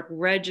Historic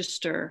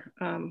Register,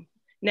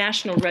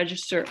 National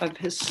Register of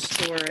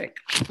Historic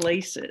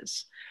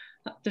Places.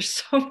 There's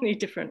so many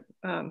different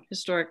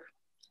historic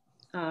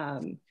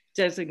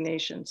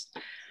designations.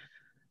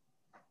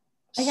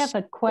 I have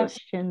a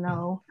question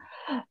though.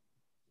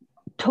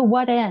 To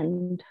what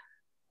end?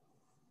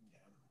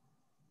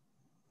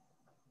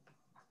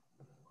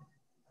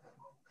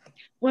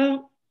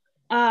 Well,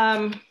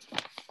 I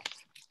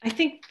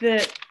think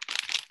that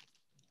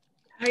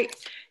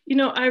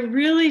I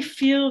really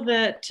feel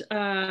that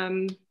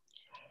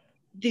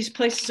these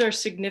places are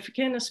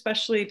significant,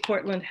 especially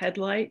Portland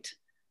Headlight.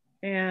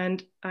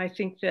 And I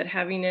think that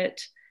having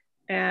it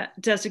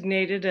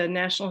designated a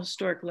National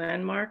Historic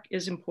Landmark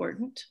is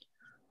important.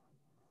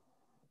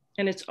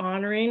 And it's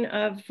honoring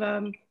of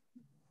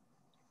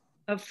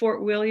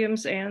Fort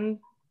Williams and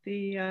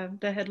the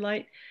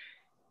Headlight.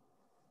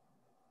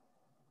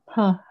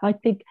 I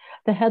think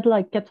the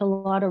Headlight gets a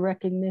lot of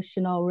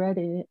recognition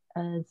already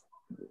as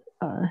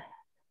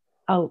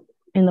out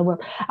in the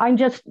world. I'm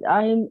just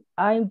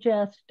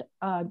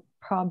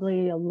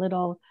probably a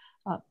little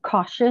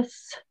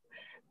cautious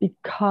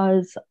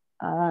because,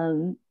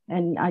 and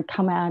I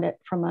come at it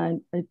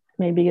from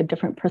maybe a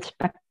different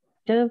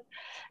perspective,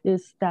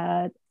 is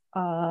that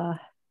I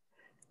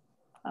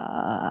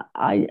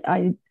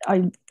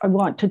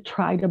want to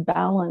try to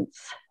balance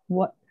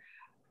what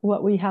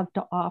we have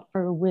to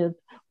offer with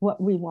what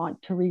we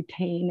want to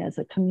retain as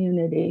a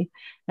community.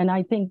 And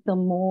I think the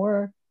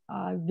more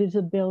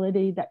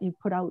visibility that you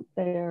put out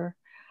there,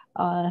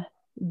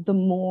 the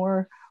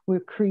more we're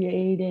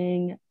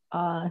creating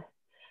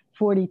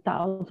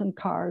 40,000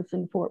 cars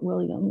in Fort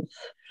Williams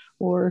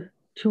or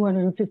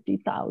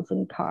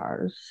 250,000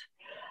 cars.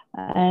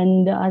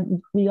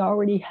 And we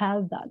already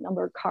have that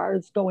number of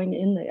cars going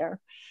in there.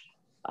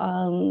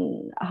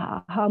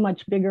 How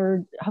much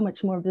bigger, how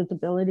much more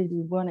visibility do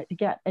we want it to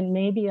get? And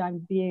maybe I'm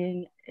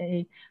being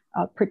a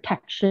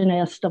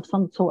protectionist of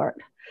some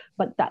sort,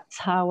 but that's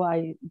how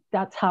I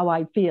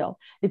feel.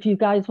 If you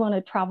guys want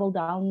to travel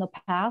down the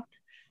path,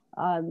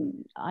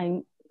 I'm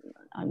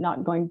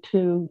not going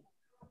to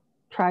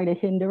try to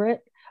hinder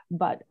it,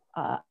 but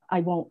I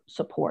won't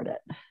support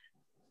it.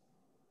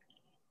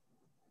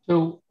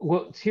 So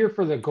what's here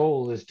for the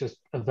goal is just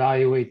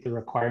evaluate the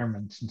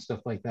requirements and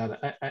stuff like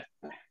that.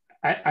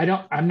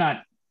 I'm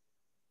not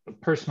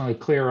personally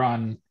clear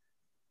on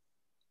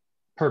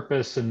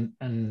purpose and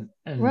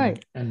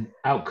right. and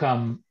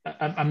outcome.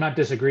 I'm not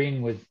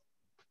disagreeing with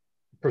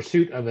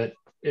pursuit of it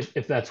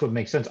if that's what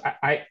makes sense.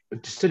 I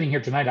just sitting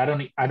here tonight, I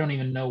don't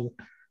even know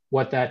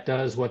what that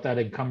does, what that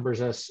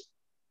encumbers us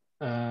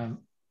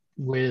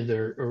with,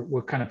 or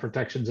what kind of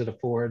protections it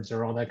affords,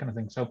 or all that kind of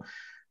thing. So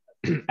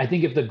I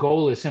think if the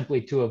goal is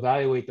simply to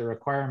evaluate the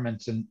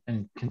requirements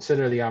and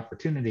consider the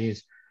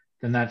opportunities,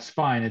 then that's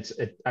fine.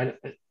 I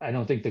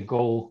don't think the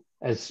goal,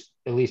 as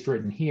at least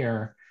written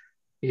here,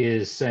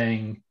 is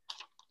saying,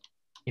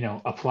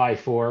 apply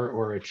for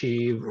or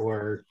achieve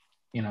or,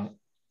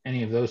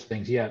 any of those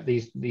things. Yeah,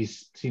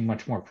 these seem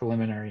much more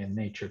preliminary in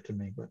nature to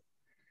me. But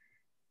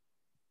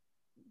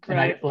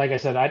right. And like I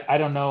said, I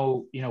don't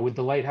know, with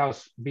the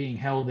lighthouse being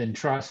held in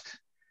trust,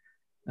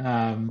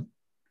 I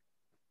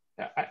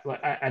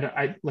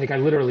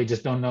literally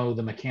just don't know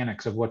the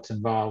mechanics of what's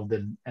involved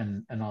and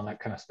all that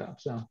kind of stuff.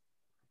 So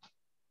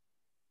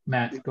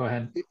Matt, go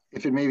ahead.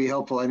 If it may be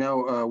helpful, I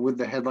know with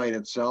the Headlight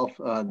itself,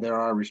 there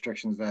are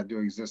restrictions that do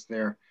exist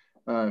there.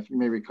 If you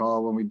may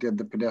recall, when we did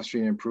the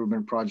pedestrian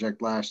improvement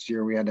project last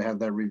year, we had to have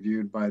that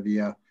reviewed by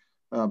the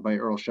by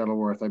Earl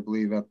Shuttleworth, I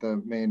believe, at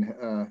the main.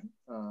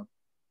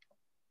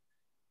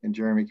 And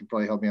Jeremy can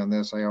probably help me on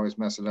this. I always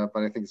mess it up,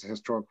 but I think it's the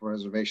Historical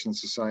Preservation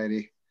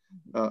Society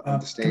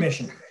of the state.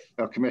 Commission.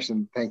 Oh,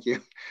 commission, thank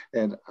you.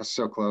 And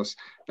so close.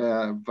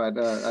 But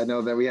I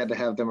know that we had to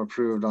have them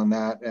approved on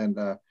that, and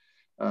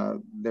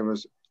there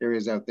was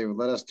areas that they would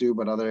let us do,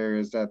 but other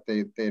areas that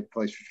they had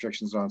placed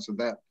restrictions on. So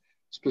that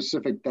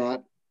specific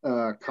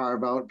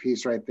carve out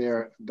piece right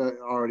there that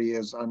already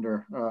is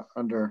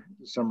under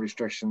some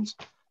restrictions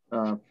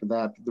for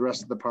that. The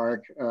rest of the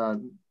park,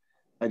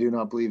 I do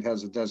not believe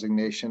has a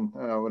designation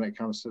when it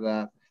comes to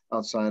that,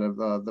 outside of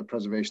the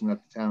preservation that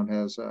the town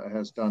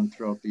has done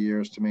throughout the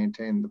years to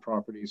maintain the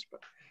properties.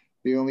 But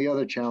the only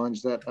other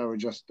challenge that I would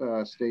just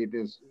state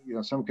is,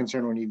 some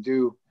concern when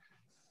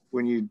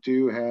you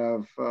do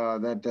have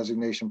that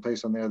designation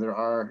placed on there, there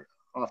are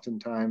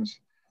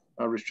oftentimes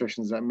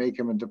restrictions that may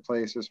come into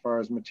place as far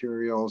as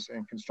materials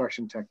and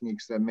construction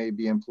techniques that may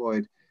be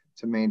employed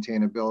to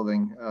maintain a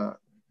building.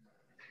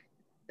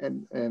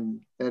 And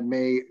that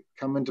may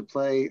come into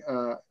play,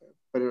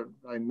 but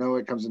I know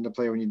it comes into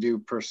play when you do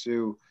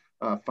pursue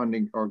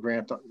funding or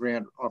grant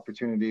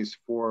opportunities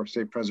for,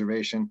 say,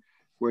 preservation,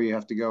 where you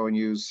have to go and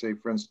use, say,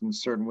 for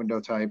instance, certain window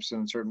types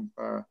and certain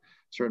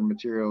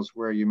materials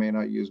where you may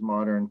not use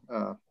modern,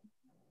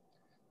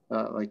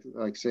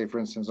 like say, for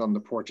instance, on the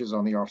porches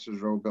on the Officers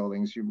Row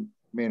buildings, you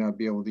may not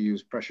be able to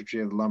use pressure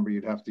treated lumber.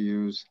 You'd have to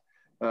use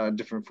a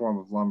different form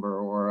of lumber,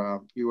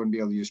 or you wouldn't be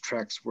able to use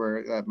Trex,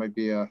 where that might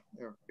be a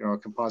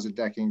composite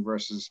decking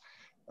versus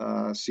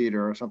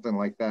cedar or something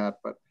like that.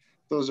 But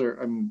those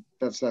are, I mean,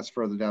 that's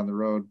further down the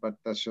road, but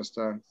that's just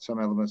some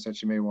elements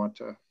that you may want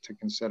to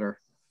consider.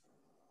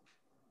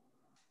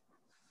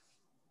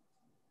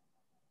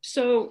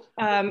 So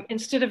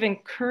instead of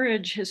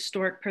encourage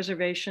historic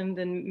preservation,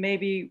 then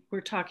maybe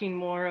we're talking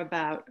more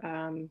about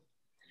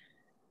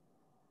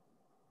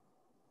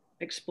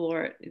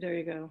explore it. There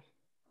you go.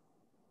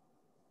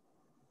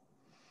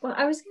 Well,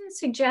 I was going to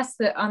suggest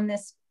that on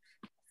this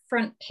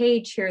front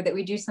page here that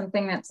we do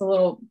something that's a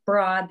little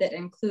broad, that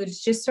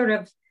includes just sort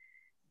of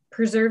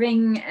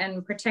preserving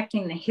and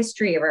protecting the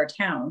history of our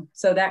town.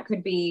 So that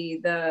could be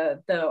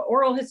the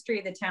oral history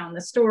of the town,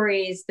 the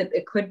stories,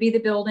 it could be the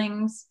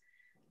buildings.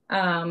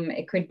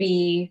 It could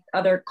be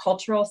other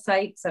cultural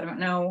sites, I don't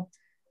know.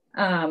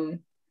 And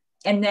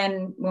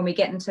then when we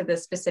get into the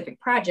specific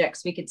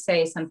projects, we could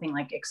say something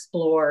like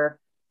explore,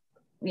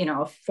 you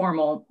know, a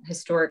formal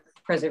historic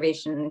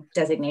preservation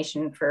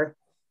designation for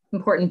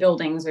important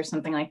buildings or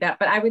something like that.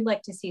 But I would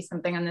like to see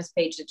something on this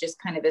page that just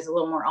kind of is a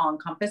little more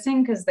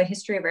all-encompassing, because the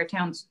history of our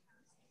town's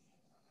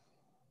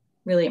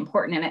really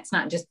important, and it's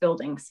not just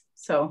buildings.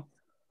 So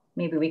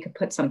maybe we could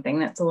put something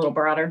that's a little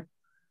broader.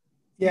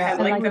 Yeah, I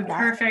like the that.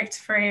 perfect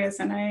phrase,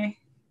 and I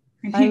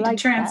need the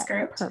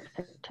transcript.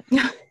 Perfect.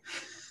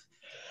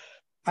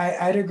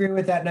 I'd agree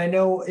with that. And I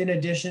know, in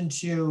addition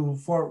to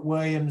Fort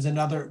Williams,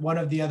 one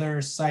of the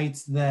other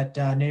sites that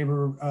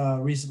neighbor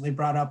recently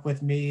brought up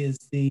with me is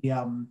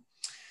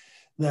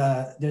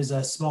there's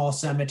a small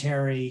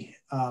cemetery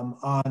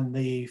on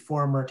the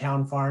former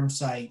town farm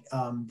site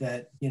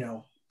that, you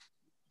know,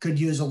 could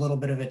use a little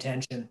bit of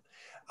attention.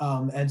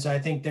 And so I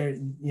think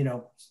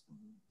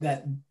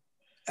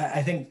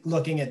I think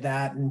looking at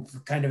that and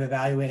kind of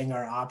evaluating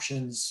our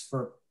options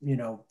for, you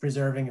know,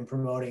 preserving and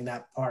promoting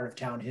that part of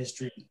town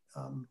history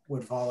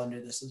would fall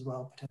under this as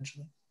well,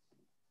 potentially.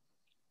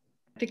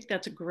 I think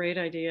that's a great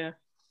idea.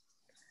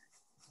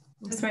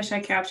 Just wish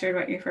I captured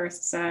what you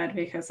first said,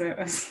 because it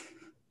was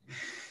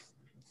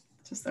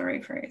just the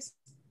right phrase.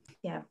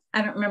 Yeah,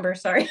 I don't remember,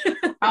 sorry.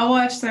 I'll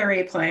watch the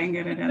replay and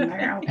get it in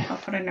there. I'll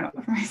put a note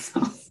for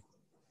myself.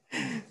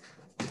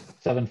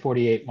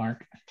 7:48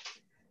 mark.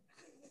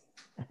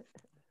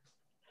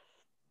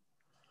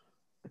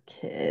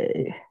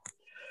 Okay.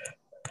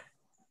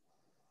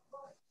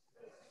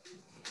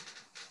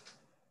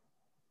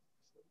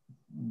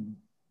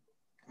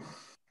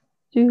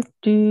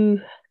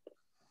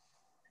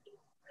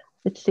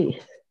 Let's see.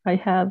 I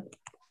have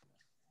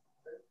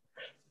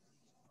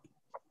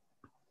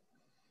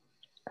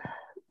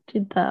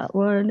did that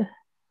one.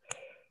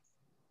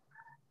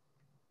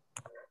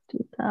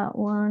 Did that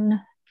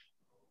one.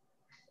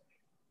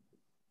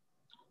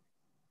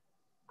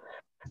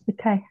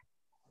 Okay.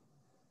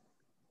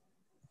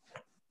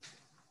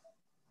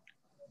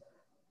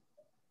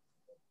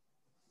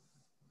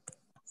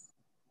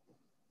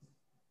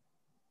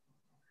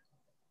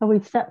 Are we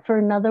set for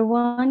another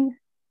one?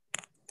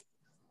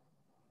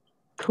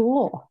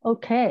 Cool.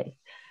 Okay.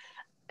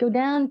 Go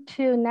down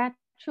to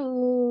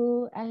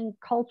natural and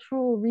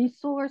cultural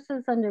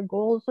resources under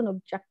goals and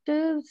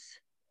objectives.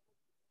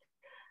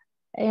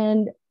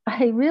 And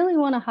I really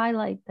want to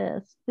highlight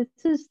this. This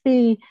is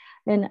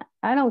and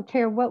I don't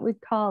care what we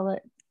call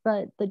it,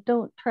 but the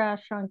don't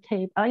trash on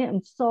Cape. I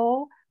am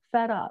so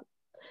fed up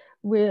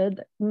with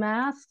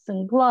masks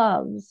and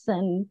gloves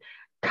and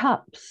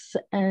cups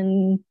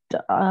and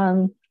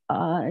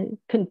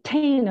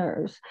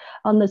containers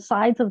on the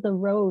sides of the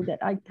road. That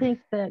I think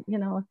that, you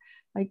know,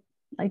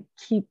 I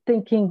keep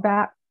thinking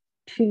back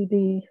to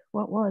the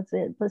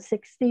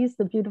 60s,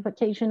 the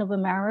beautification of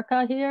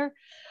America here,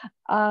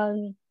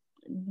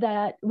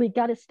 that we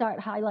got to start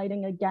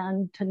highlighting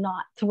again to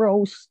not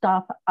throw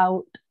stuff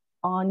out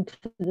onto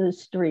the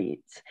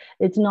streets.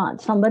 It's not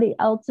somebody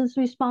else's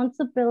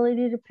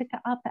responsibility to pick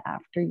up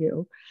after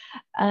you.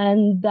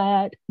 And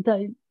that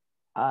the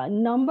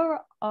number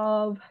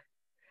of,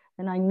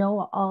 and I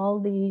know all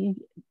the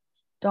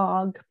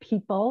dog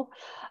people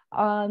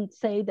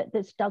say that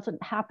this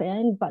doesn't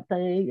happen, but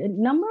the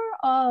number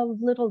of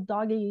little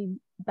doggy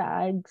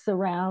bags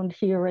around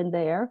here and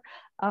there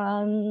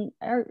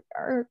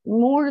are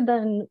more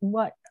than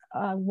what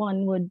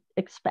one would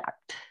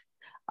expect.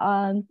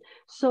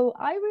 So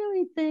I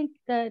really think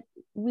that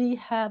we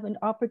have an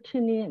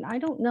opportunity, and I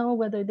don't know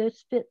whether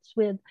this fits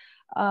with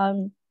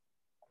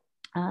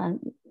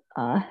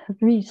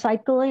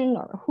recycling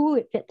or who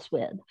it fits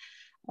with,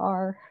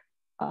 or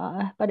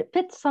but it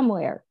fits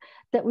somewhere,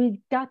 that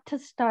we've got to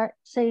start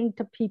saying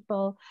to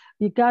people,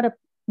 we got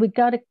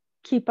to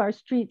keep our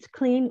streets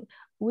clean.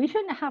 We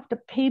shouldn't have to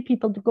pay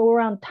people to go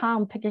around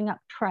town picking up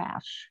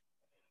trash.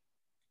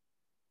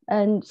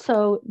 And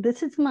so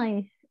this is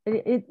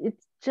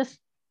it's just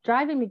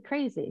driving me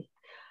crazy.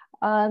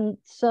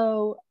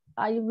 So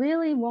I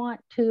really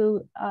want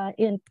to,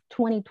 in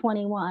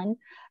 2021,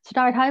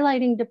 start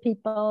highlighting to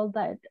people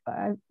that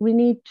we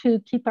need to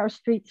keep our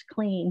streets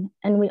clean,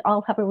 and we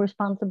all have a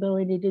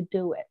responsibility to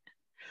do it.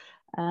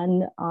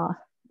 and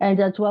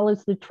as well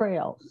as the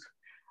trails.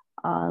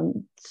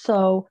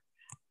 So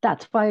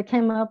that's why I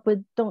came up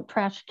with "Don't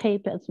Trash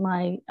Cape" as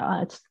my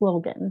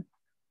slogan.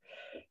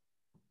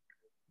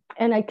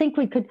 And I think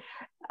we could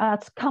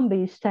ask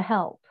Cumbies to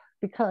help,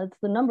 because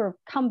the number of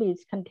Cumbies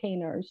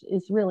containers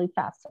is really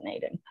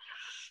fascinating.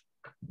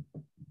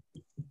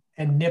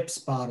 And Nips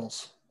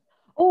bottles.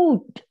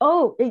 Oh,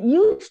 it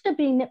used to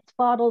be Nips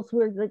bottles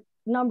were the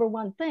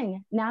 #1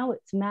 thing. Now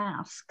it's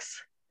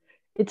masks.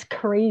 It's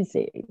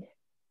crazy.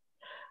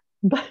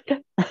 But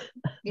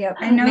yeah,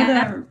 I know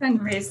the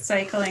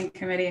recycling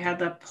committee had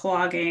the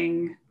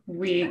plugging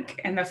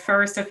week, and the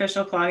first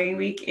official plugging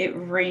week, it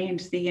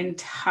rained the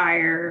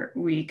entire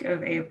week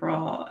of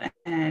April.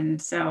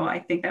 And so I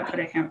think that put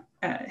a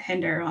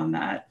hinder on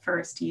that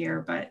first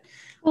year, but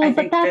I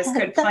think this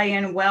could play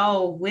in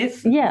well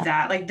with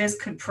that. Like this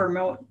could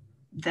promote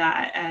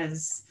that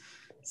as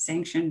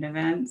sanctioned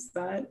events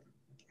that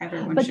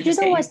everyone should just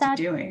get used to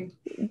doing.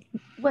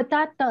 What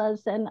that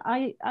does, and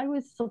I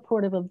was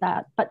supportive of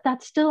that, but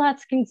that's still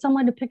asking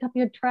someone to pick up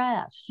your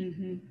trash.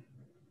 Mm-hmm.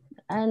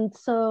 And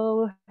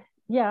so,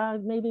 yeah,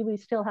 maybe we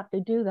still have to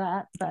do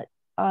that, but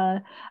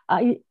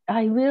I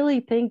really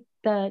think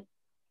that,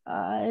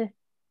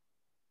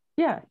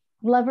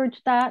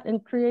 leverage that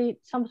and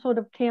create some sort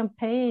of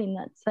campaign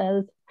that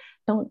says,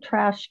 "Don't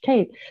trash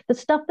Cape." The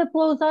stuff that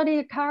blows out of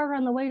your car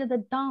on the way to the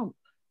dump.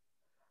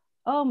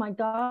 Oh my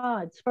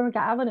God,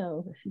 Spurgeon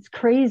Avenue, it's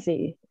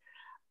crazy.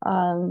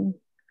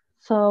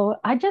 So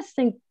I just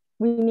think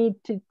we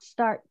need to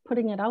start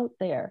putting it out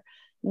there.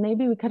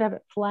 Maybe we could have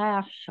it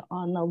flash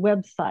on the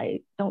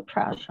website, "Don't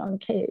Trash on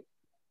Cape."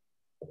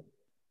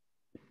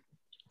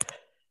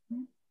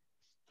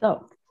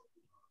 So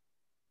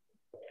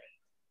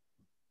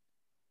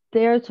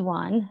there's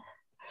one.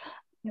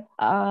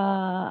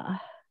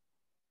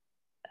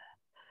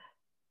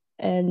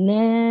 And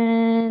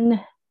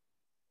then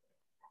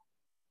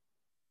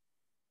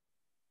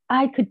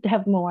I could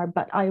have more,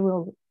 but I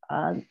will,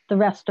 the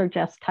rest are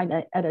just kind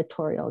of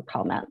editorial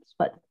comments,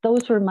 but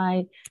those were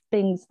my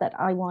things that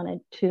I wanted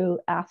to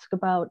ask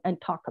about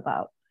and talk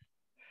about.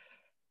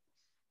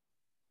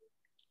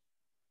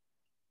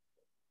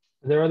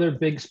 Are there other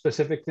big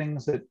specific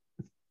things that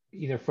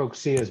either folks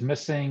see as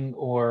missing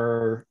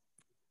or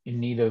in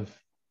need of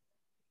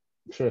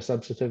sort of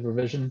substantive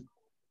revision?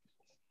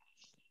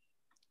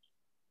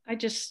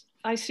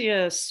 I see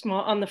a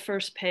small, on the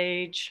first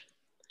page,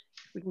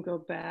 we can go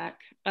back.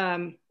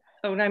 And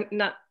I'm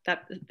not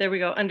that, there we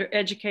go, under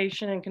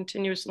education and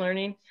continuous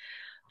learning.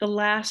 The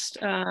last,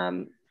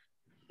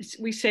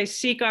 we say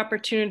seek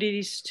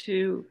opportunities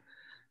to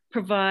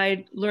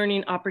provide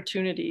learning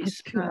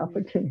opportunities.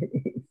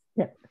 Opportunities,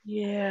 yeah.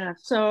 Yeah,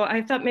 so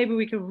I thought maybe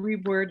we could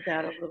reword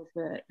that a little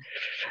bit.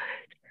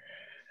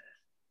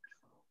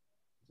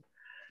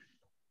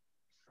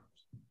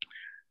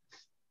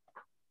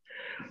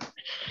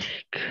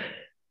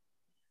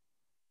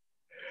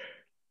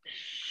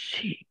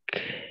 Seek.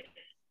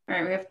 All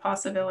right, we have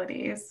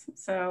possibilities.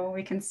 So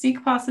we can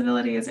seek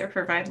possibilities or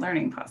provide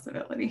learning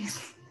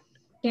possibilities.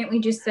 Can't we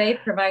just say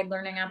provide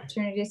learning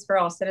opportunities for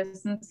all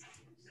citizens?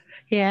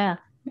 Yeah.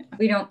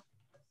 We don't.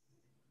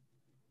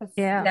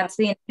 Yeah. That's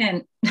the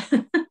intent.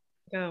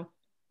 Go.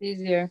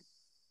 Easier.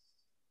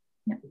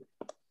 Yeah.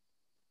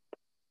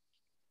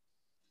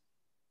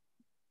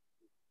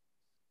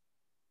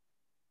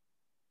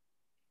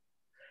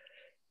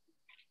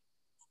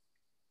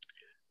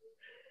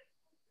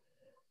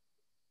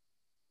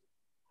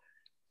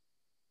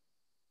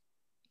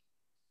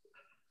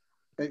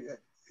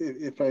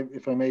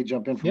 If I may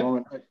jump in for a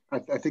moment,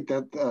 I think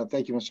that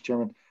thank you, Mr.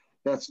 Chairman.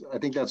 I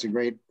think that's a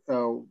great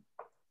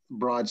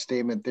broad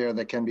statement there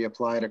that can be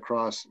applied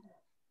across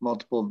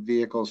multiple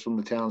vehicles from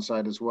the town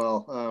side as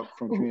well,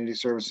 from community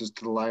services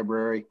to the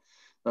library,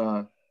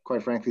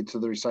 quite frankly, to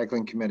the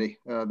recycling committee.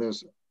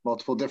 There's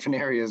multiple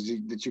different areas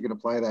that you can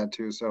apply that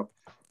to. So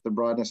the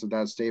broadness of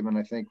that statement,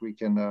 I think we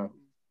can,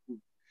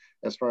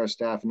 as far as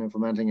staff and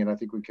implementing it, I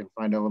think we can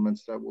find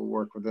elements that will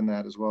work within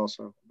that as well.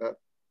 So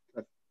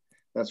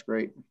that's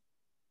great.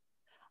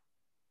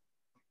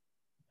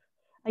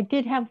 I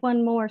did have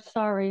one more,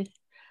 sorry.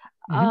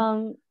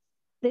 Mm-hmm.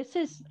 This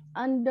is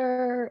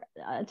under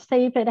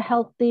safe and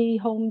healthy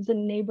homes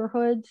and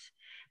neighborhoods.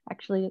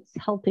 Actually, it's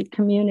healthy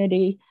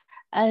community.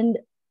 And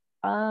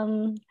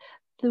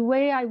the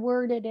way I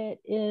worded it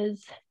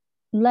is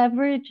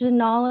leverage the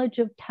knowledge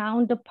of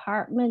town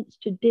departments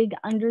to dig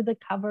under the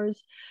covers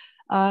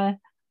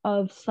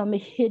of some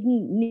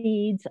hidden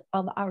needs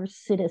of our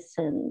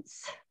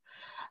citizens.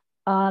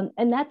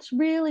 And that's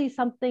really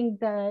something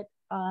that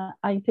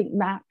I think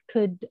Matt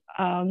could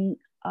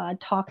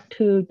talk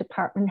to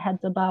department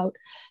heads about,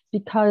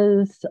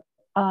 because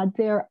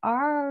there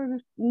are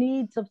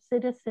needs of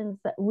citizens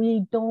that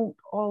we don't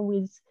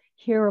always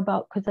hear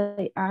about because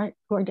they aren't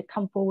going to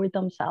come forward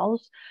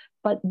themselves.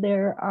 But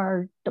there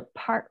are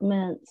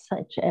departments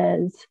such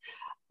as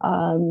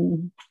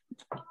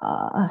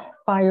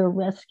fire,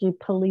 rescue,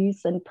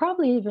 police, and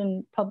probably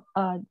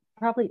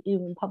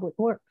even public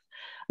works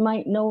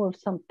might know of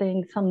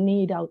something, some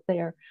need out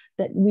there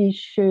that we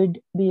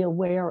should be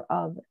aware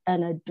of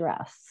and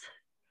address.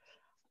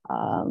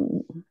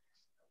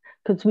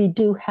 Because we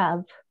do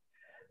have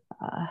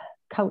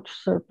couch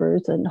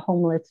surfers and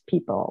homeless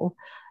people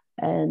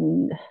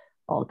and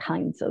all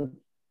kinds of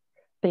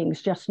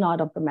things, just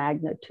not of the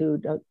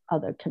magnitude of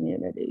other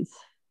communities.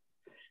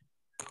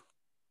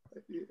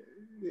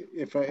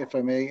 If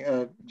I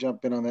may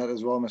jump in on that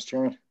as well, Mr.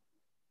 Chairman.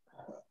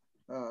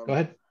 Go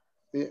ahead.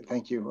 Yeah,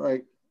 thank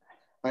you.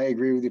 I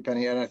agree with you,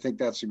 Penny, and I think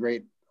that's a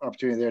great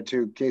opportunity there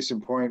too. Case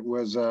in point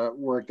was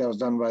work that was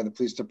done by the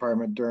police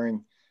department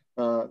during,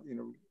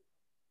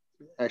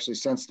 actually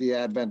since the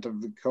advent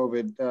of the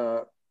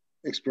COVID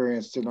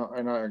experience in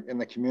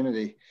the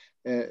community.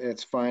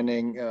 It's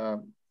finding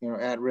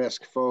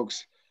at-risk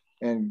folks,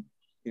 and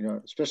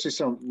especially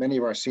many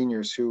of our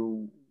seniors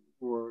who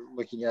were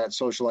looking at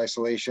social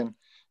isolation,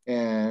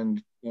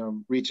 and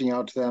reaching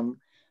out to them,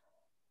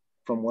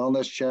 from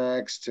wellness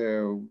checks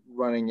to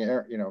running,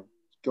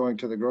 going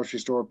to the grocery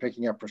store,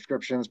 picking up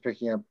prescriptions,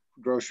 picking up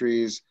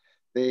groceries.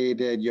 They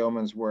did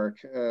yeoman's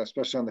work,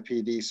 especially on the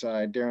PD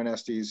side. Darren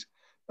Estes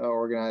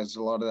organized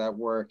a lot of that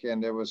work,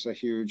 and it was a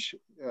huge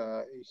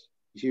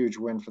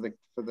win for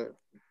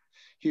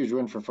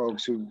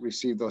folks who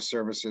received those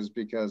services,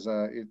 because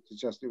it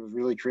was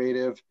really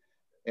creative,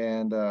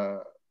 and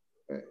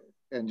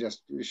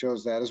just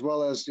shows that, as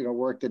well as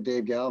work that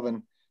Dave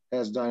Galvin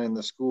has done in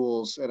the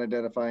schools and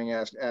identifying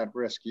as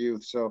at-risk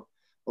youth. So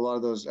a lot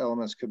of those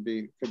elements could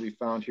be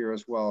found here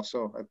as well.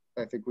 So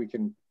I think we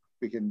can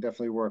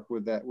definitely work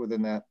with that,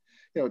 within that,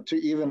 to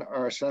even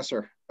our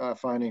assessor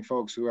finding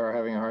folks who are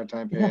having a hard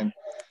time paying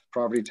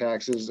property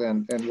taxes,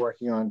 and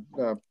working on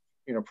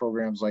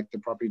programs like the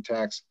property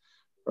tax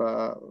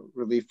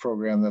relief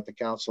program that the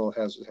council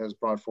has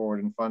brought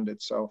forward and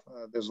funded. So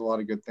there's a lot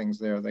of good things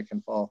there that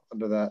can fall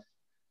under that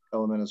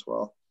element as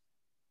well.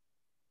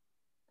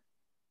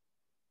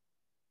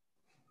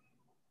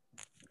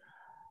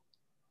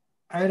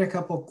 I had a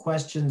couple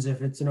questions,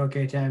 if it's an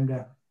okay time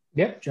to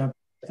jump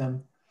at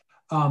them.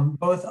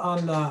 Both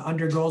on the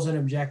under goals and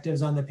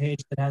objectives on the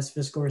page that has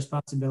fiscal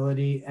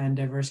responsibility and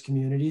diverse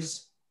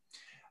communities.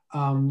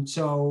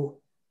 So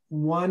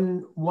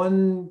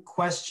one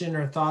question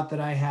or thought that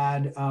I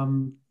had,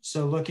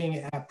 so looking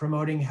at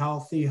promoting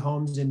healthy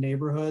homes and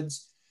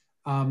neighborhoods,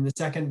 the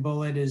second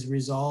bullet is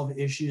resolve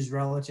issues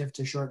relative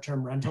to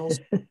short-term rentals.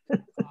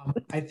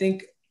 I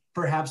think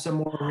perhaps a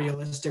more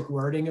realistic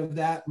wording of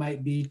that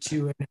might be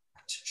to enact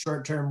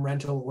short-term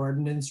rental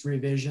ordinance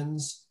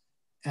revisions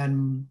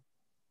and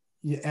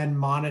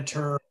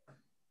monitor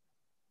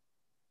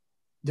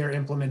their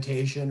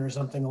implementation, or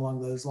something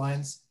along those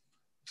lines.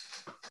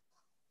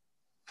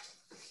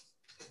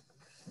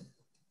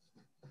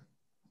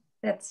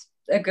 That's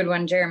a good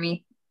one,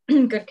 Jeremy.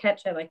 Good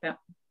catch. I like that.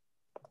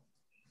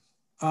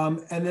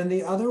 And then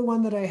the other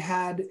one that I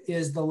had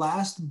is the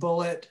last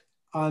bullet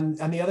on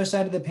the other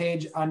side of the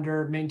page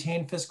under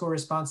maintain fiscal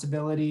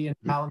responsibility and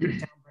balance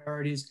town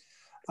priorities.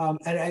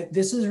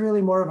 This is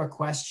really more of a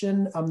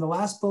question. The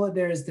last bullet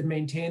there is to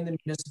maintain the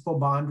municipal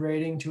bond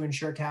rating to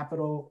ensure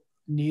capital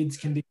needs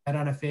can be met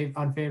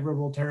on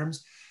favorable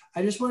terms.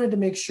 I just wanted to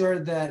make sure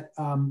that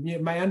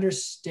my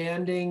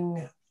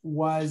understanding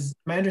is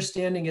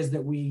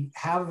that we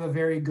have a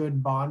very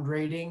good bond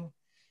rating,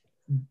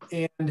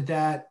 and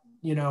that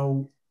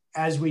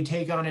as we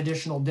take on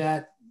additional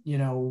debt,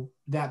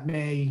 that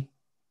may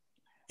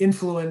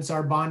influence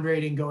our bond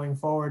rating going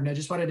forward. And I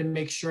just wanted to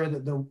make sure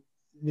that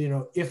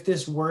if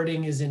this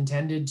wording is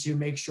intended to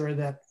make sure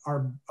that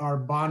our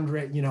bond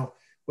rate,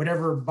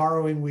 whatever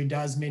borrowing we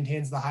does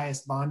maintains the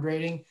highest bond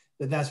rating,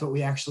 that's what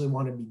we actually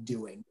want to be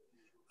doing.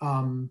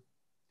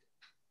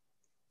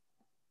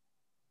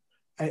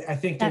 I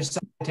think there's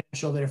some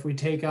potential that if we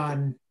take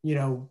on,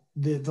 the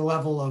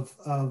level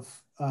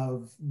of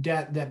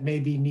debt that may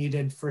be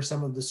needed for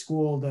some of the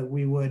school, that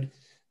we would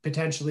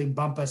potentially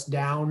bump us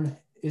down.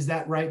 Is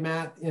that right,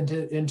 Matt?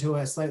 Into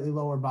a slightly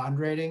lower bond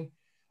rating?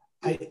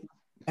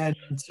 And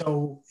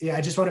so, yeah,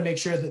 I just want to make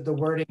sure that the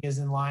wording is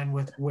in line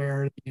with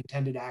where the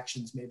intended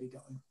actions may be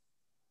going.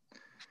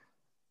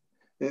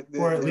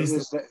 Or at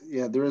least,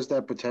 there is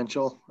that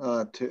potential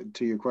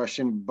to your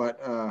question, but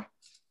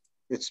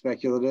it's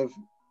speculative.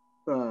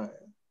 One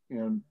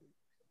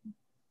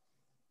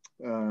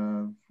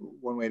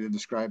way to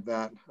describe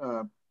that.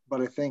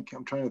 But I think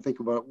I'm trying to think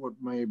about what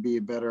may be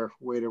a better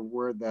way to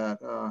word that.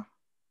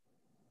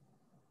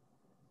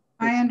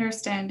 My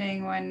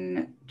understanding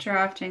when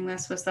drafting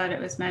this was that it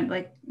was meant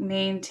like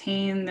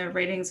maintain the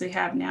ratings we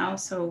have now.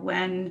 So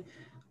when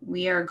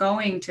we are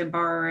going to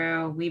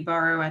borrow, we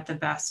borrow at the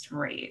best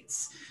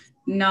rates,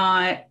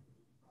 not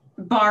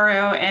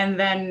borrow and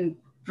then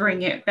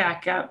bring it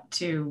back up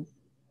to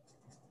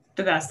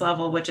the best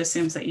level, which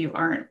assumes that you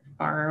aren't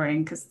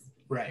borrowing, because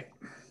right.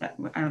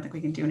 I don't think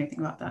we can do anything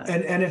about that.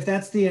 And if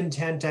that's the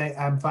intent,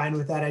 I'm fine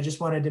with that. I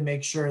just wanted to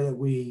make sure that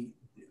we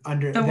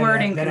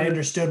that I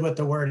understood what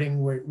the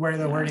wording, where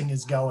the wording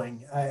is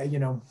going.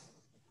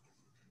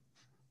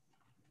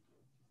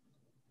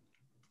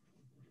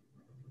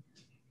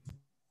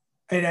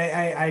 And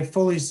I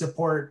fully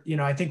support,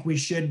 I think we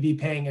should be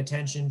paying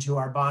attention to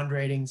our bond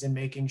ratings and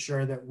making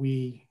sure that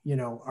we,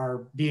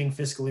 are being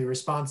fiscally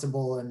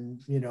responsible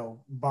and,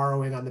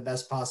 borrowing on the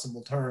best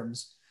possible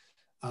terms.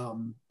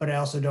 But I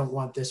also don't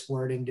want this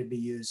wording to be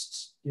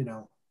used,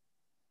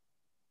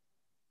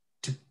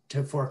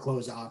 to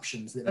foreclose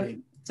options that may.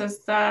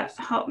 Does that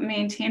help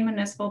maintain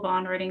municipal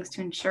bond ratings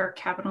to ensure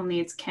capital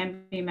needs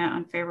can be met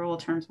on favorable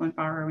terms when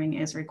borrowing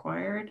is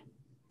required?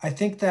 I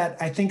think that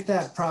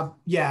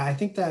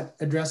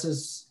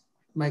addresses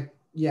my,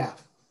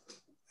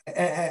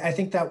 I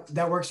think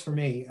that works for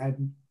me.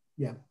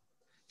 Yeah.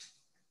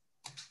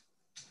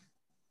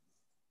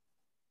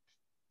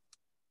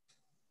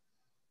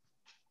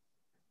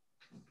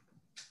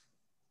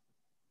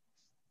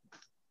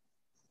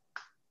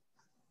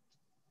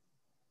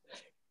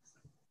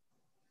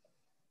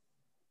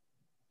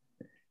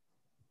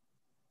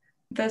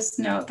 This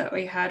note that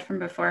we had from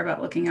before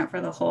about looking out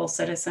for the whole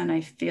citizen,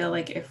 I feel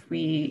like if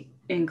we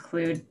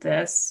include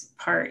this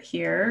part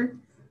here,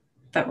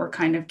 that we're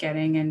kind of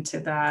getting into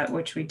that,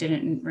 which we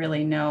didn't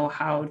really know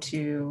how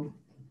to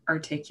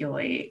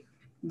articulate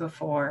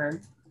before.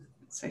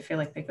 So I feel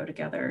like they go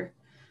together.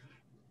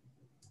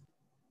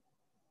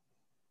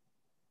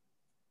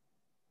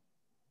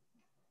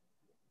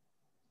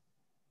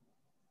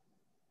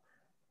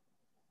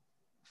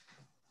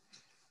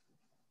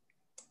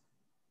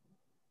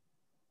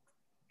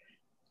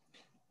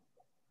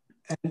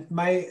 And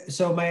my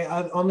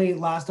only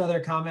last other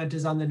comment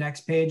is on the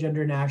next page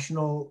under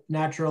natural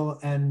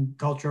and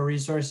cultural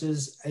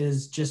resources,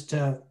 is just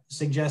to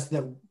suggest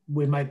that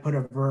we might put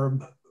a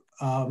verb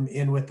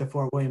in with the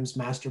Fort Williams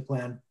master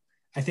plan.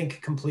 I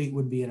think complete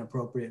would be an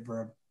appropriate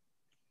verb.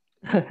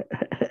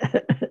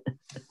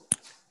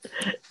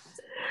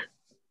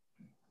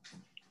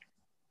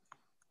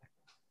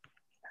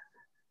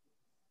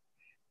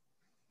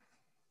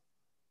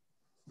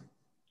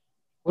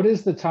 What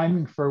is the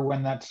timing for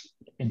when that's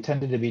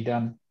intended to be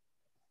done?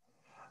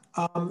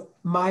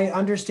 My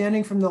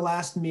understanding from the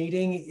last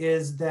meeting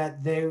is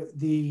that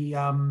the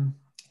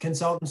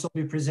consultants will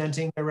be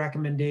presenting their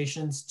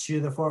recommendations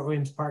to the Fort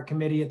Williams Park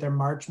Committee at their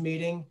March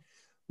meeting,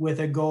 with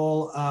a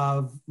goal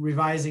of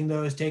revising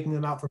those, taking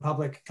them out for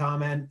public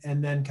comment,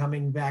 and then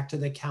coming back to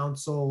the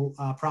council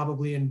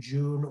probably in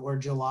June or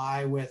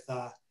July with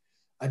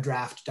a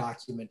draft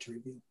document to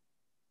review.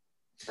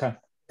 Okay.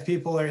 If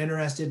people are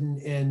interested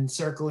in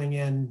circling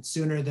in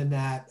sooner than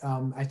that,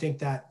 I think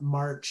that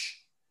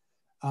March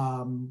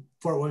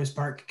Fort Williams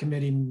Park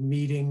Committee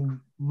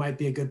meeting might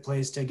be a good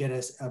place to get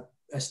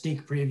a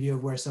sneak preview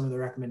of where some of the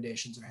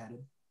recommendations are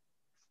headed.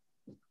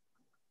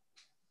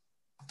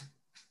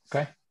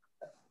 Okay.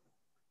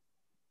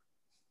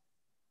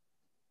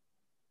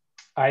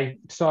 I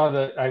saw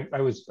that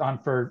I was on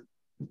for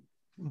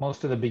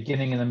most of the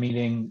beginning of the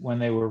meeting when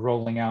they were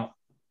rolling out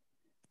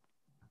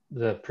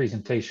the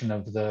presentation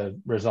of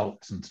the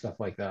results and stuff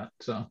like that.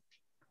 So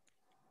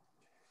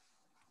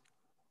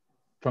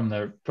from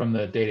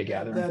the data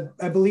gathering,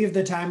 I believe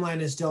the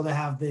timeline is still to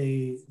have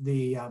the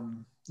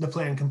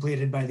plan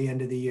completed by the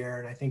end of the year,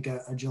 and I think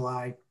a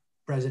July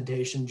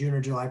presentation, June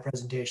or July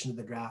presentation of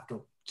the draft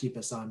will keep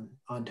us on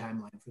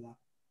timeline for that.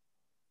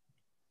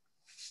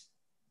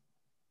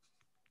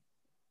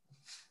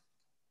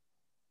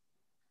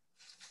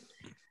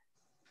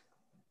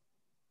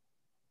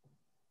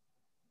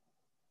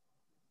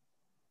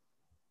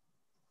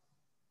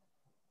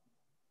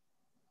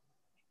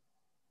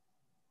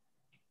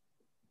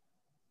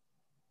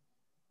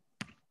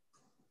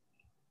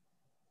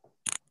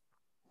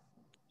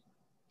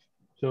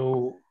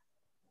 So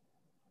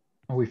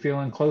are we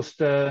feeling close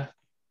to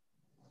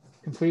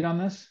complete on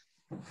this?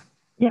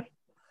 Yep.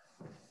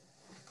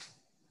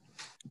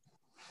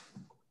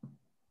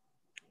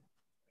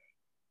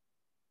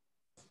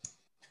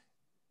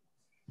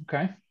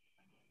 Okay.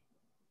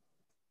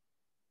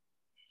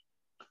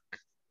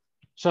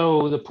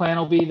 So the plan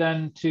will be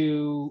then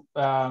to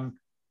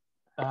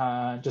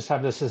just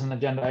have this as an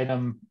agenda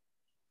item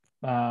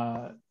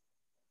at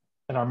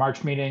our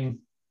March meeting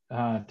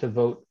to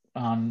vote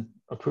on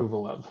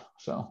approval of.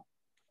 So.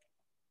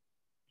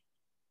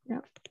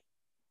 Yeah.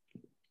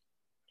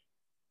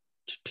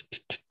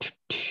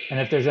 And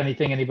if there's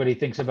anything anybody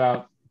thinks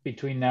about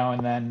between now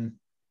and then,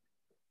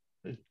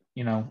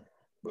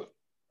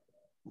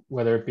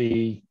 whether it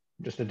be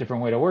just a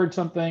different way to word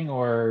something,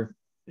 or,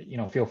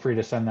 feel free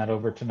to send that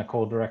over to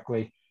Nicole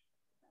directly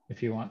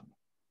if you want.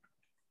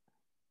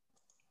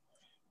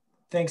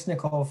 Thanks,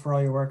 Nicole, for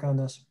all your work on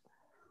this.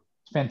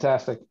 It's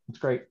fantastic. It's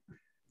great.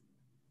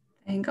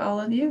 Thank all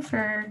of you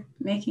for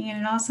making it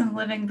an awesome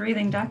living,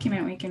 breathing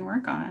document we can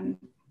work on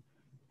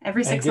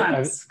every 6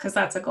 months, because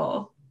that's a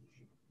goal.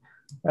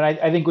 And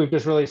I think we've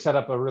just really set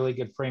up a really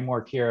good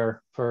framework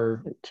here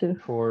for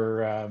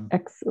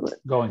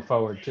excellent going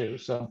forward too.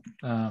 So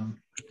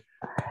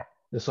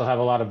this will have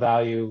a lot of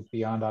value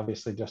beyond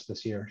obviously just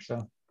this year.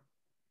 So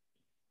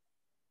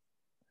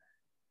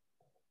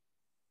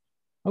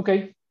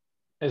okay,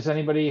 does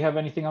anybody have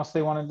anything else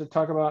they wanted to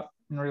talk about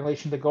in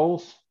relation to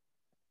goals?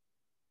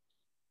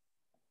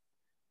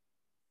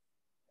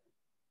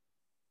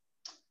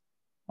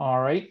 All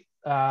right.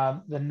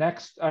 The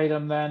next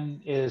item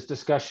then is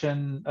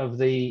discussion of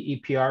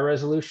the EPR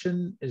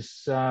resolution.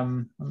 Let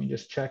me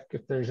just check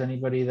if there's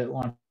anybody that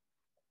wants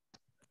to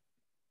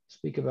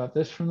speak about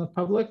this from the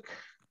public.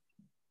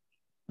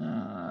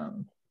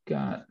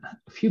 Got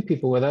a few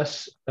people with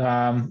us.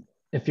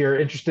 If you're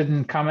interested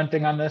in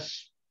commenting on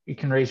this, you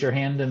can raise your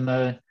hand in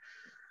the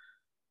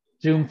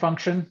Zoom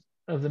function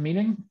of the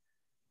meeting.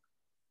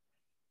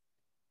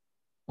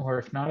 Or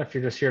if not, if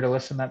you're just here to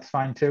listen, that's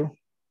fine too.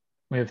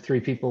 We have 3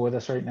 people with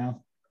us right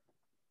now.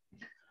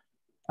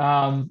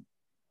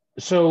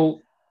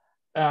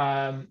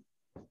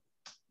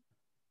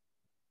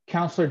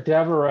 Councillor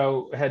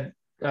Devereaux had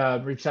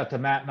reached out to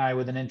Matt and I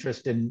with an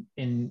interest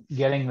in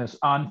getting this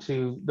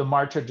onto the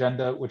March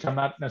agenda, which I'm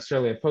not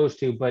necessarily opposed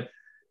to, but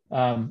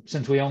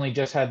since we only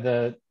just had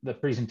the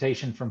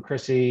presentation from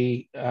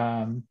Chrissy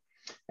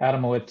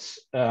Adamowitz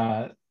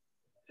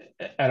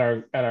at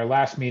our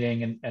last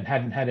meeting and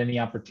hadn't had any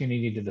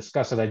opportunity to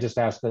discuss it, I just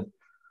asked that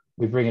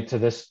we bring it to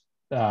this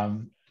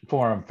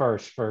forum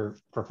first for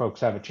folks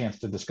to have a chance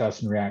to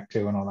discuss and react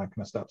to and all that kind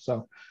of stuff.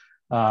 So,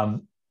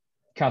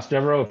 Councilor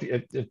Devereaux,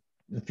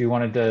 if you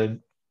wanted to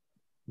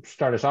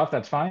start us off,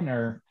 that's fine,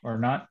 or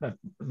not. I'm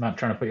not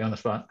trying to put you on the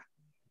spot.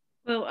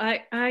 Well,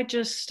 I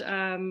just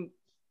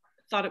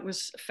thought it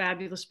was a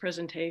fabulous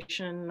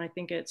presentation. I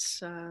think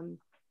it's a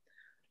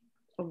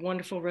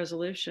wonderful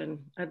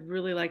resolution. I'd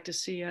really like to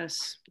see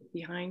us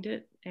behind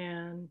it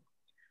and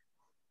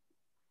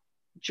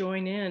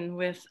join in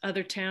with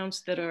other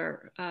towns that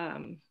are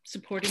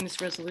supporting this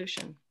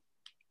resolution.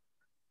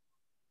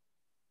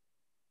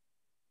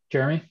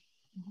 Jeremy?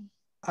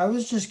 I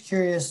was just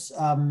curious,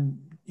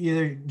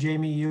 either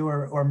Jamie, you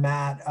or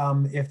Matt,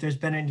 if there's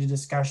been any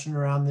discussion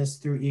around this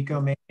through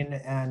EcoMaine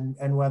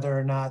and whether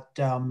or not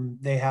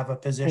they have a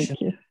position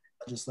in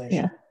legislation.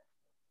 Yeah,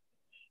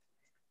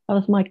 that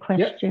was my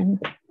question.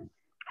 Yep.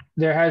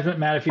 There has been,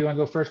 Matt, if you want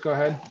to go first, go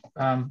ahead.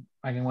 I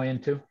can weigh in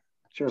too.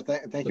 Sure,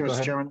 thank you,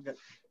 Mr. Chairman.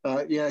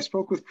 Yeah, I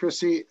spoke with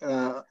Chrissy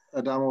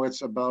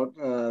Adamowitz about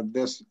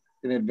this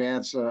in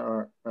advance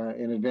of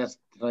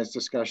tonight's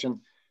discussion.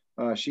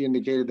 She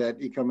indicated that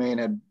EcoMaine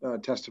had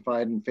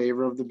testified in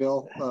favor of the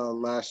bill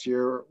last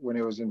year when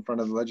it was in front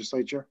of the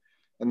legislature.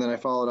 And then I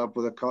followed up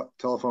with a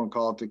telephone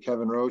call to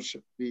Kevin Roach,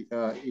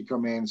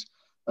 EcoMaine's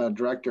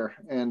director.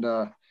 And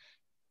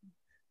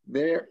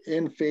they're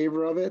in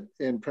favor of it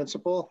in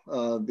principle.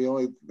 The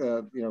only,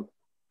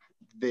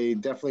 they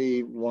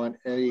definitely want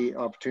any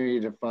opportunity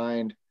to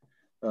find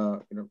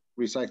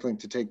recycling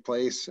to take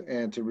place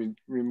and to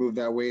remove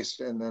that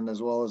waste, and then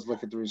as well as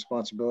look at the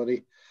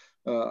responsibility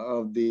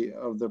of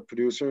the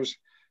producers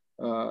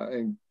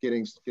and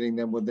getting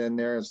them within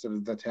there instead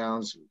of the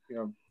towns,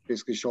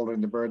 basically shouldering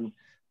the burden.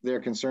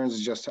 Their concerns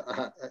is just,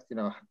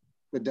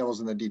 the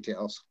devil's in the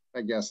details,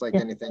 I guess, like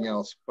anything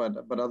else. But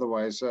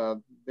otherwise,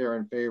 they're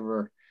in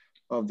favor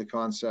of the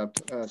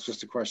concept. It's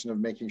just a question of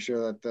making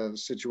sure that the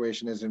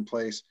situation is in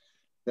place,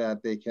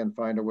 that they can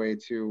find a way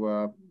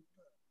to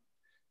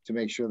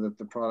make sure that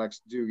the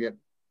products do get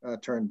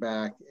turned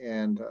back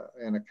and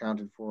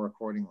accounted for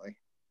accordingly.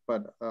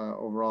 But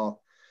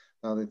overall,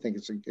 they think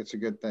it's a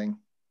good thing.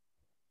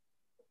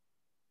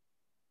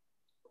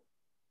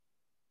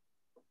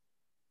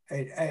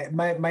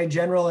 My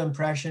general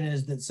impression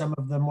is that some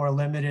of the more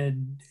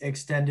limited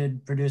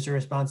extended producer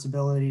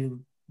responsibility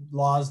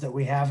laws that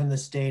we have in the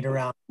state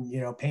around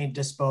paint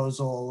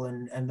disposal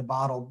and the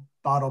bottle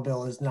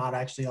bill is not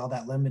actually all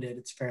that limited.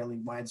 It's fairly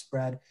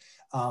widespread.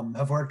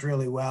 Have worked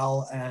really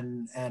well,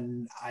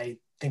 and I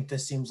think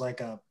this seems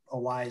like a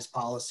wise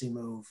policy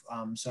move.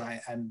 So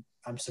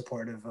I'm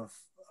supportive of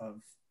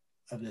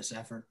this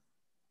effort.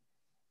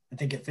 I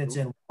think it fits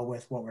in well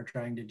with what we're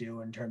trying to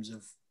do in terms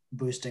of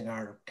boosting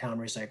our town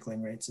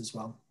recycling rates as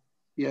well.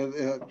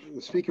 Yeah,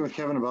 speaking with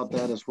Kevin about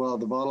that as well,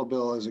 the bottle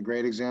bill is a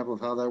great example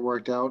of how that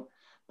worked out.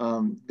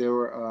 There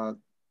were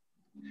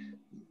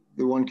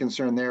the one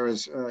concern there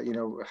is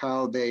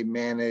how they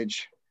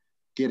manage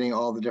getting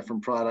all the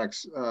different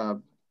products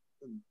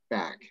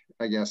back,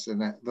 I guess,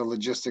 and the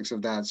logistics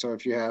of that. So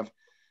if you have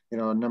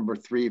a number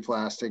 3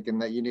 plastic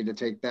and that you need to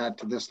take that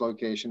to this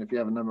location, if you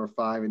have a number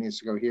 5, it needs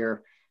to go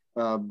here.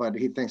 But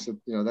he thinks that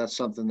that's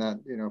something that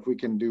if we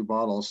can do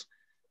bottles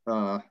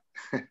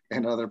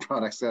and other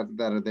products that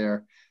are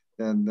there,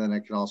 then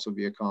it can also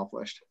be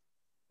accomplished.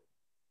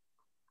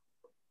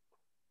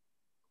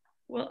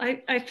 Well,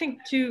 I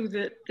think too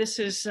that this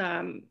is,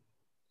 there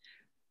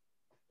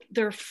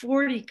are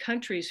 40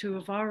 countries who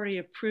have already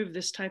approved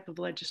this type of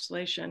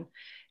legislation.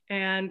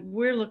 And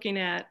we're looking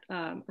at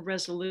a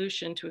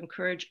resolution to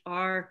encourage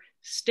our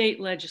state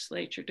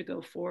legislature to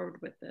go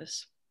forward with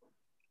this.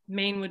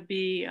 Maine would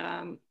be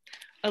a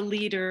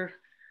leader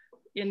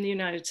in the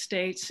United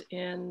States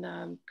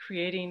in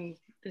creating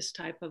this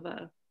type of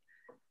a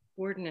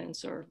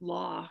ordinance or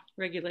law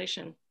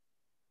regulation.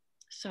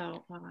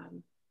 So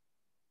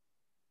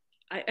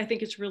I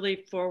think it's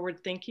really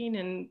forward thinking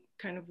and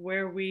kind of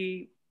where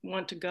we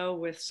want to go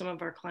with some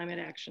of our climate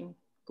action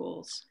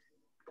goals.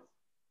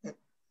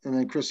 And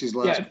then Chrissy's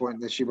last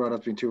point that she brought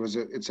up to me too was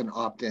it's an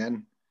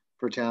opt-in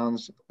for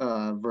towns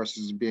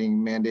versus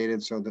being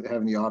mandated, so that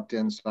having the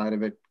opt-in side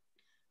of it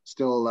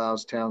still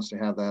allows towns to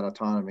have that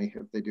autonomy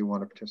if they do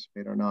want to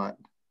participate or not.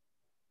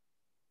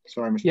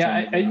 Sorry, Mr.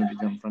 Chairman, I need to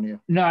jump in front of you.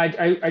 No,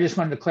 I just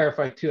wanted to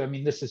clarify too. I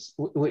mean, this is,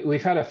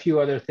 we've had a few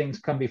other things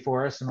come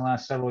before us in the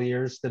last several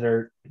years that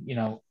are, you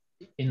know,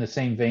 in the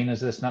same vein as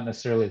this, not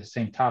necessarily the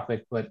same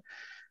topic, but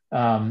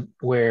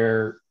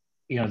where,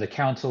 you know, the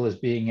council is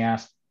being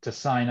asked to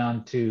sign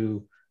on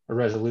to a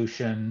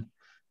resolution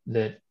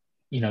that,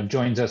 you know,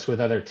 joins us with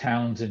other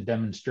towns in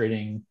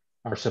demonstrating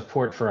our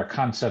support for a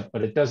concept,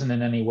 but it doesn't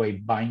in any way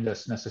bind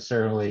us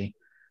necessarily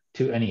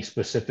to any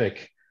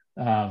specific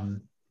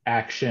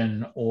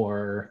action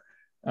or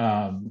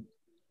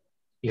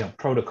you know,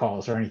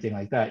 protocols or anything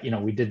like that. You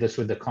know, we did this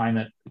with the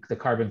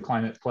carbon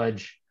climate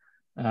pledge.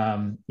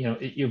 You know,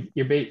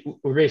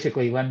 we're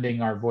basically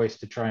lending our voice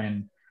to try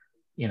and,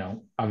 you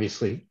know,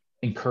 obviously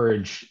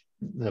encourage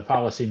the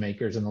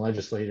policymakers and the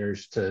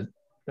legislators to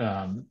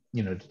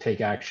you know, to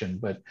take action.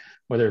 But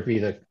whether it be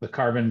the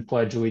carbon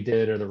pledge we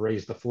did or the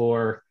raise the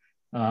floor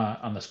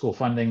on the school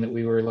funding that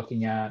we were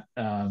looking at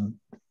and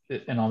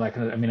all that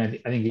kind of, I mean, I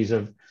think these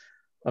are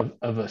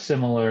of a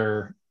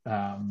similar,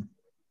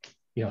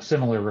 you know,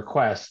 similar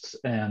requests.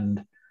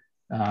 And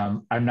I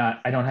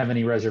don't have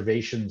any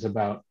reservations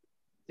about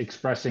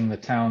expressing the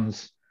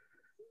town's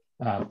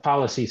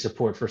policy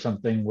support for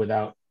something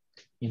without,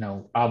 you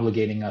know,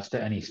 obligating us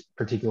to any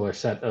particular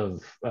set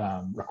of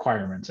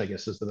requirements, I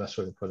guess is the best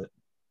way to put it.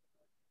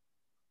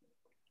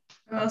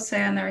 I will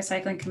say on the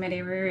recycling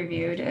committee, we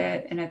reviewed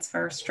it in its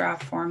first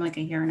draft form like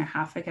a year and a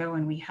half ago,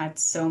 and we had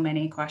so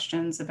many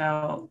questions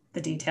about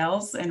the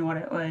details and what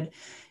it would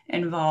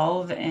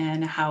involve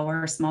and how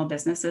our small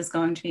business is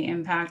going to be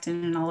impacted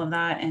and all of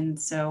that. And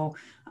so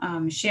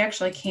she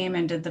actually came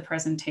and did the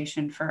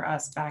presentation for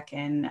us back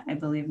in, I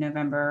believe,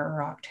 November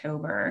or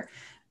October.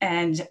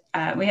 And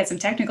we had some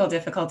technical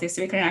difficulties,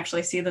 so we couldn't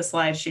actually see the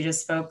slides. She just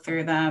spoke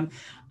through them.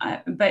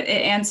 But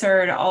it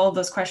answered all of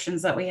those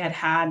questions that we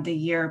had the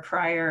year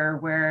prior,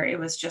 where it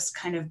was just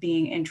kind of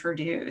being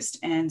introduced.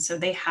 And so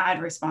they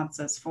had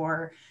responses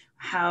for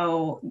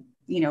how,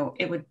 you know,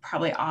 it would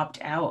probably opt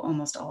out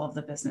almost all of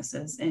the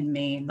businesses in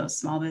Maine, those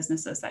small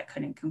businesses that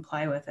couldn't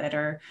comply with it,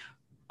 or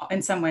in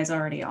some ways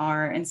already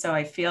are. And so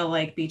I feel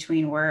like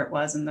between where it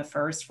was in the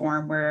first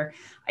form, where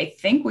I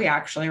think we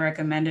actually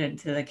recommended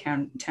to the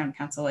town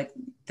council, like,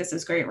 this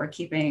is great, we're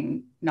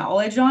keeping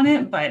knowledge on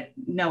it, but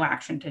no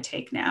action to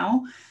take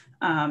now,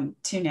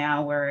 to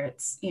now where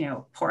it's, you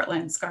know,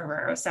 Portland,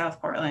 Scarborough,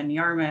 South Portland,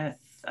 Yarmouth,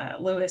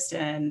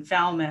 Lewiston,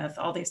 Falmouth,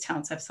 all these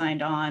towns have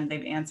signed on.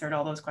 They've answered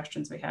all those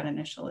questions we had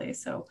initially.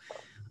 So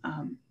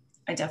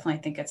I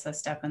definitely think it's a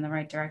step in the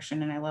right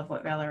direction. And I love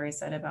what Valerie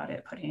said about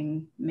it,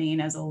 putting Maine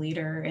as a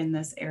leader in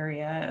this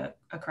area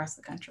across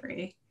the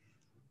country.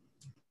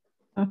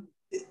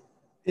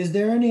 Is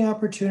there any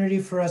opportunity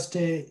for us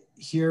to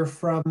hear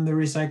from the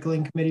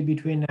recycling committee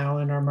between now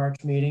and our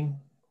March meeting?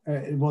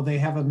 Will they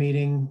have a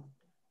meeting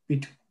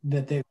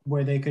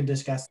where they could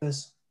discuss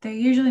this? They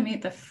usually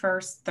meet the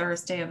first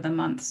Thursday of the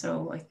month,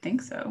 so I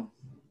think so.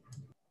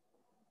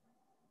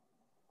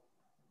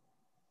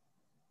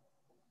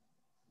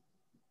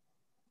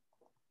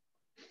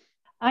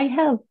 I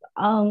have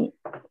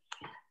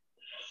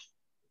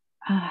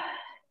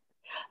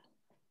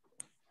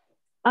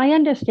I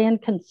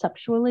understand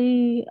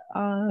conceptually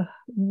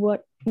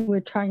what's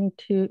trying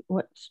to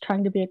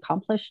be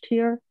accomplished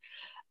here.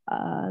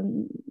 I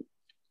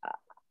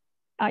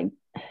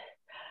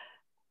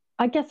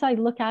guess I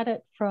look at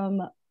it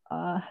from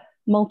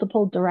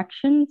multiple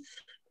directions,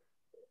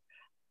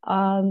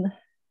 and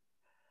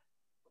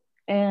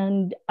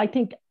I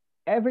think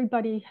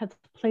everybody has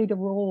played a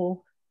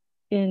role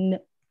in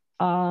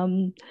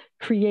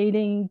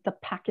creating the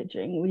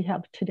packaging we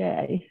have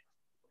today,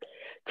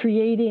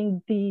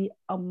 creating the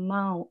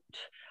amount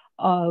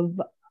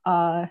of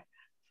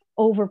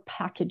over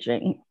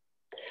packaging.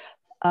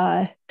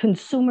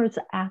 Consumers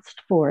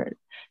asked for it.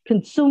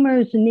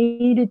 Consumers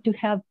needed to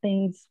have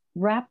things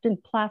wrapped in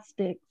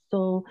plastic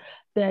so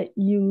that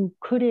you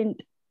couldn't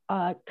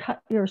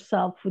cut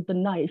yourself with the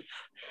knife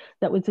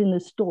that was in the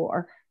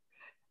store,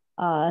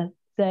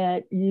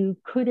 that you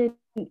couldn't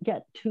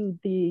get to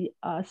the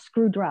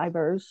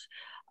screwdrivers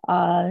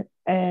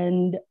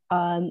and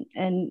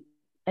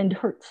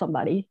hurt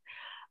somebody,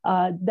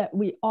 that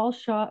we all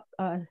shop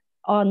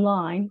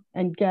online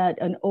and get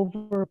an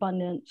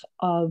overabundance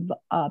of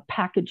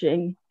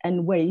packaging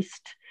and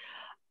waste,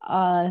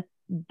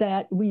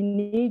 that we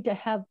need to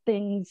have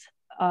things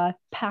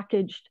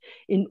packaged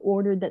in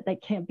order that they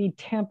can't be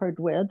tampered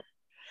with.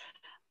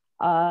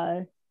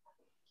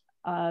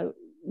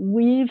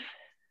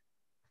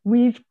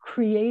 We've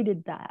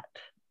created that.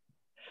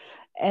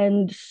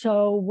 And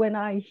so when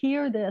I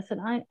hear this,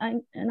 and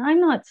I'm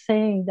not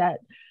saying that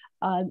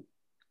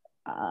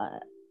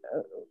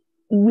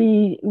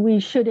we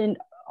shouldn't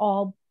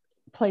all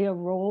play a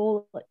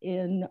role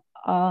in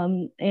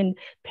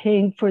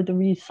paying for the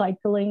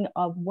recycling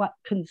of what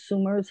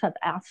consumers have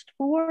asked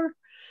for,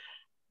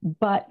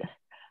 but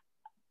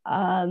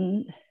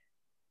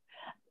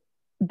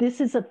this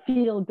is a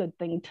feel-good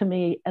thing to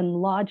me. And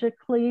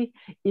logically,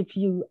 if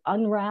you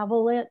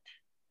unravel it,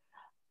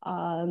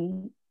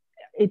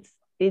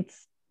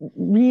 it's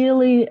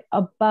really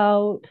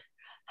about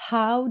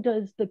how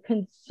does the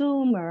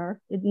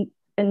consumer, and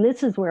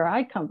this is where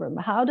I come from,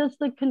 how does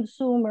the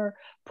consumer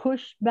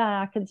push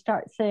back and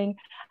start saying,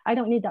 I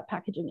don't need that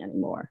packaging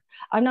anymore.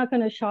 I'm not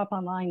going to shop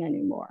online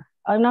anymore.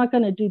 I'm not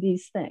going to do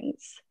these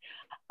things.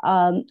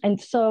 And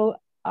so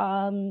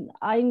I'm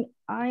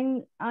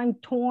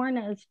torn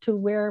as to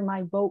where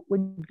my vote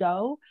would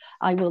go.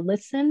 I will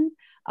listen.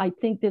 I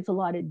think there's a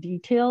lot of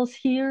details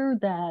here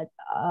that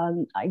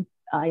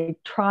I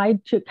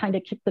tried to kind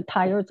of kick the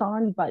tires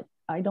on, but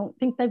I don't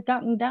think they've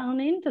gotten down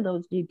into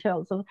those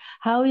details of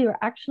how you're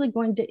actually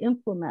going to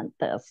implement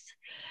this.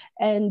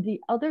 And the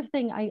other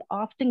thing I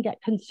often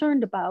get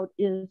concerned about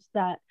is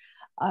that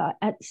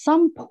at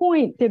some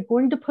point they're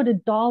going to put a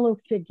dollar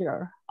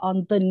figure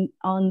on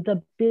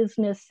the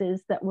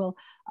businesses that will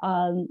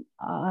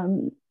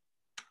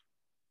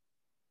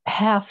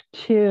have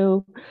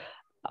to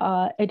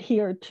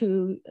adhere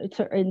to a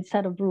certain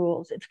set of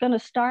rules. It's going to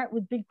start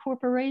with big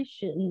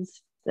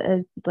corporations,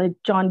 the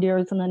John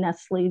Deere's and the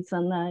Nestle's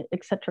and the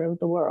et cetera of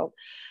the world.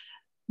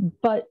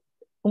 But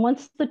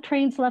once the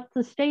train's left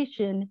the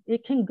station,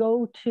 it can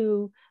go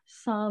to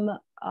some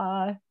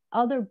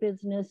other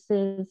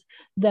businesses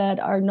that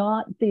are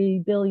not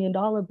the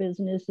billion-dollar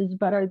businesses,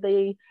 but are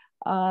the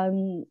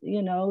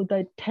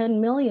the $10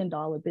 million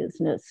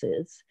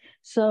businesses.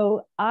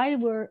 So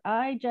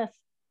I just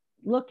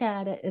look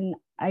at it and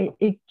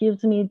it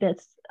gives me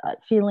this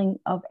feeling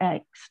of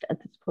angst at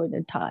this point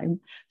in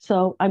time.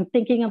 So I'm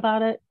thinking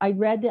about it. I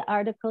read the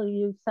article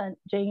you sent,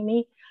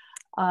 Jamie,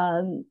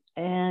 and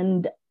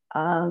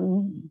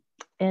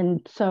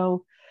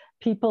so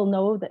people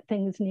know that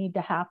things need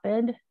to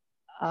happen,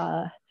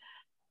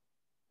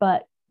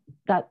 but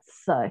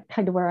that's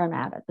kind of where I'm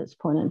at this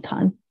point in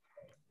time.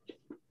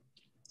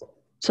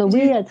 So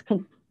we as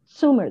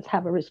consumers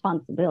have a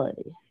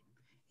responsibility.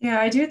 Yeah,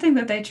 I do think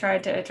that they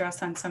tried to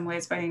address in some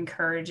ways by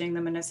encouraging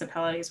the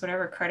municipalities,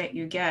 whatever credit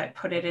you get,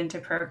 put it into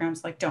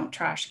programs like Don't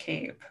Trash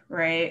Cape,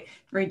 right?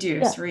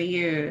 Reduce,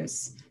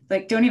 reuse,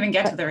 like don't even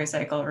get to the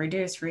recycle,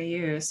 reduce,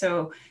 reuse.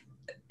 So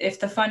if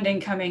the funding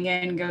coming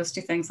in goes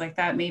to things like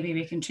that, maybe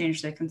we can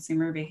change the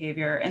consumer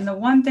behavior. And the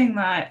one thing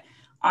that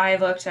I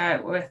looked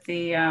at with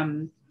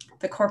the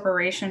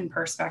corporation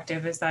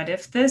perspective is that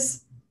if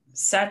this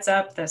sets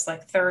up this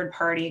like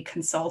third-party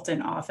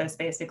consultant office,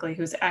 basically,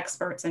 who's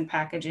experts in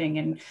packaging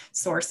and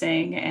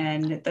sourcing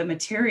and the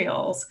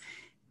materials,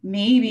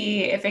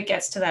 maybe if it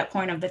gets to that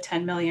point of the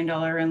 $10 million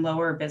and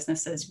lower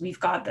businesses, we've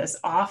got this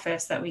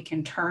office that we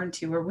can turn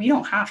to where we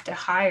don't have to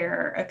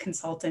hire a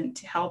consultant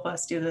to help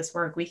us do this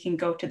work. We can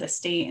go to the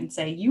state and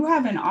say, you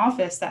have an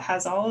office that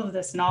has all of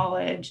this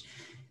knowledge,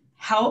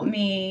 help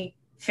me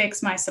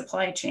fix my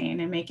supply chain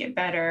and make it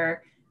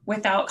better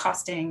without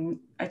costing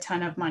a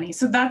ton of money.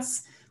 So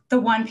that's the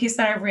one piece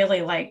that I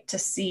really like to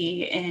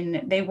see.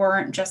 And they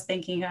weren't just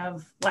thinking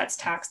of let's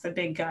tax the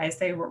big guys.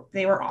 They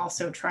were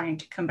also trying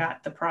to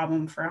combat the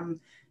problem from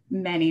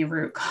many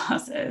root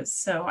causes.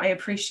 So I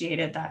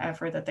appreciated that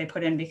effort that they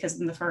put in,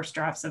 because in the first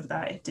drafts of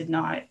that, it did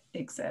not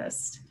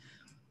exist.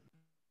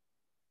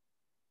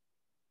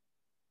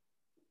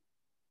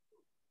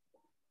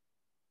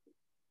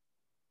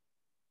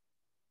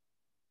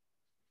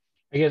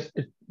 I guess,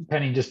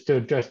 Penny, just to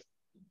address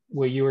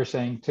what you were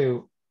saying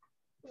too,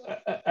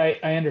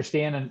 I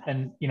understand,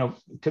 and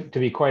to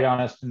be quite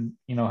honest, and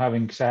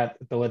having sat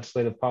at the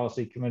Legislative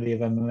Policy Committee of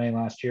MMA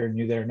last year and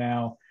you there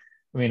now,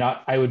 I mean,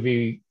 I would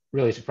be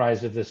really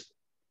surprised if this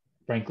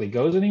frankly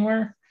goes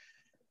anywhere.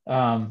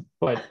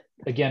 But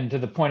again, to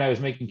the point I was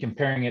making,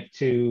 comparing it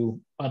to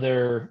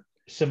other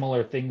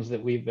similar things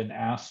that we've been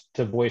asked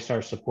to voice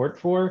our support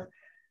for,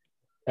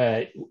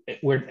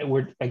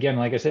 we're again,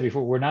 like I said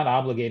before, we're not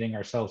obligating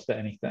ourselves to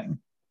anything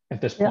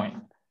at this point.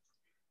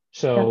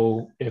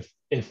 So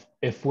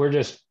if we're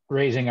just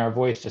raising our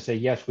voice to say,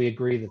 yes, we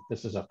agree that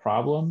this is a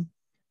problem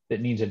that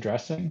needs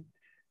addressing,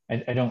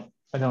 I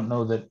don't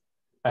know that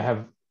I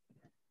have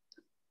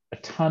a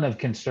ton of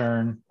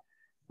concern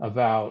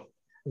about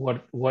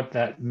what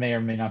that may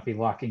or may not be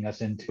locking us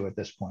into at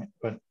this point.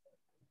 But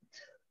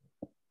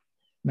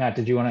Matt,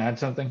 did you want to add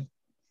something?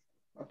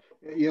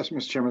 Yes,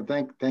 Mr. Chairman,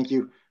 thank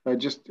you.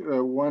 Just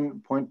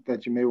one point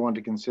that you may want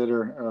to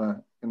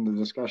consider in the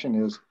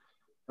discussion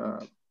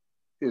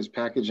is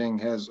packaging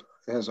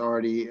has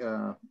already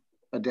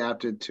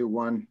adapted to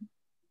one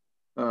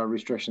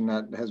restriction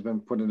that has been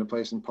put into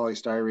place in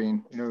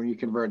polystyrene. You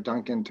convert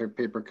Dunkin' to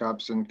paper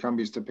cups and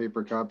Cumbies to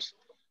paper cups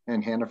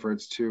and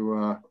Hannaford's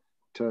to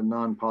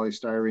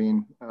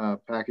non-polystyrene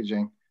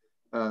packaging.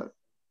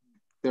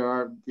 There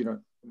are,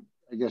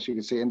 I guess you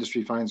could say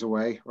industry finds a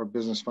way, or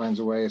business finds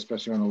a way,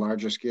 especially on a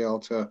larger scale,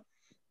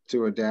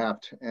 to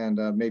adapt,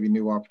 and maybe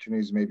new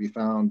opportunities may be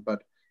found.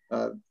 But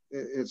I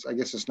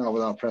guess it's not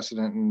without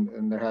precedent,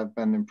 and there have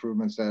been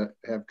improvements that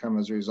have come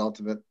as a result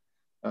of it.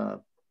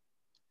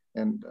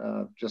 In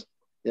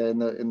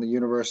the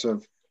universe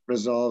of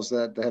resolves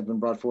that have been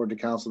brought forward to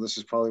council, this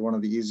is probably one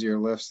of the easier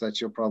lifts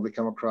that you'll probably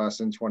come across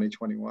in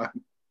 2021.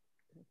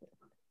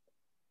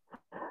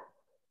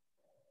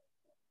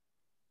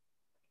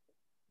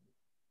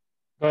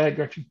 Go ahead,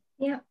 Gretchen.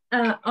 Yeah,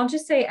 I'll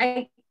just say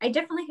I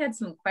definitely had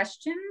some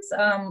questions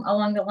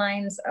along the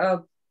lines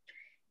of,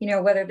 you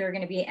know, whether there are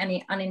going to be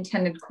any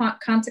unintended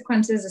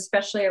consequences,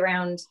 especially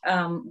around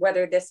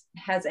whether this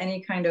has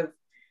any kind of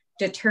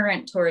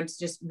deterrent towards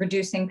just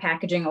reducing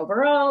packaging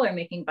overall or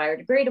making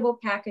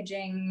biodegradable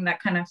packaging, that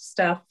kind of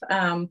stuff.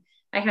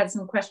 I had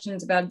some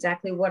questions about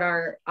exactly what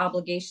our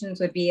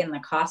obligations would be and the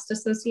cost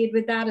associated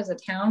with that as a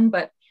town,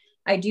 but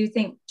I do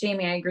think,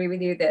 Jamie, I agree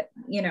with you that,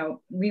 you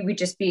know, we would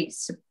just be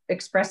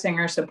expressing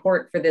our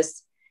support for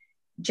this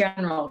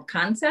general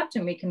concept,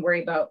 and we can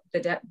worry about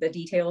the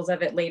details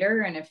of it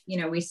later. And if, you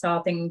know, we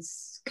saw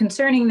things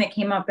concerning that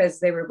came up as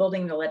they were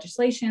building the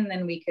legislation,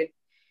 then we could,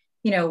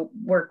 you know,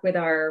 work with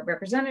our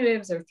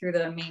representatives or through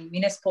the Maine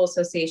Municipal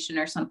Association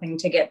or something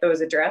to get those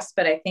addressed.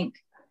 But I think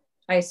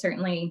I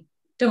certainly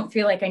don't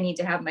feel like I need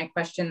to have my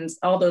questions,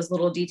 all those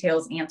little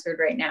details answered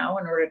right now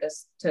in order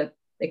to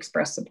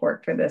express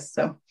support for this.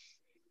 So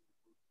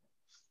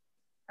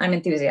I'm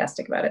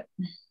enthusiastic about it.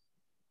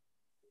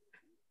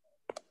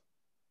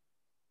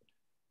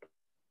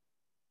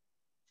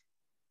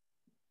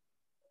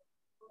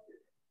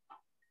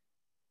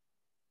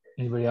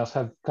 Anybody else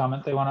have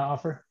comment they want to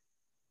offer?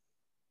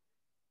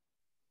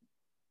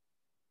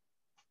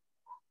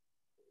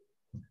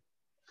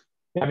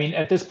 I mean,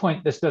 at this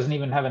point, this doesn't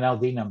even have an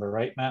LD number,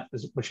 right, Matt?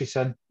 Is what she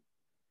said?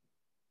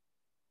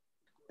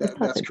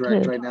 That's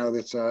correct. Right now,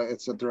 it's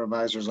at the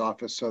revisor's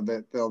office, so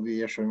that they'll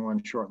be issuing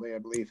one shortly, I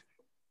believe.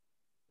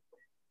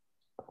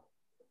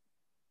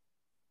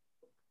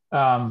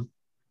 I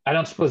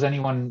don't suppose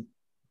anyone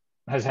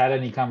has had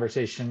any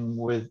conversation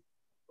with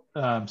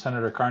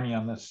Senator Carney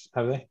on this,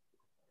 have they?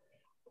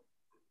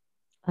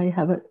 I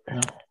haven't.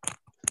 No.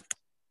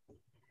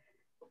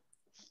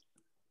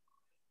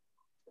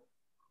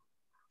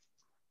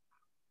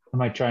 I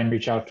might try and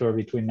reach out to her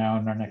between now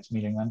and our next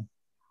meeting then.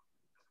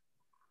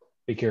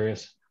 Be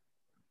curious.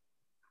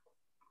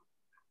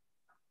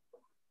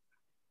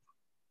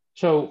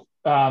 So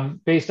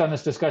based on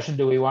this discussion,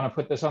 do we want to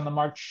put this on the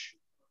March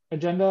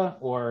agenda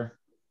or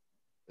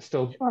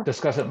still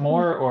discuss it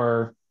more,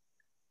 or?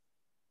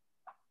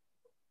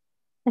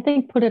 I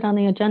think put it on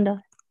the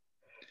agenda.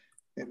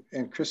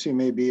 And Chrissy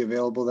may be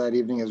available that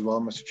evening as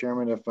well, Mr.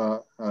 Chairman, if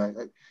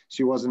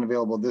she wasn't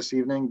available this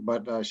evening,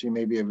 but she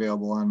may be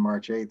available on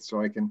March 8th.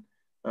 So I can,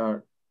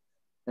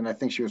 and I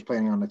think she was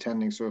planning on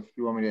attending. So if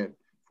you want me to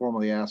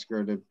formally ask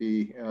her to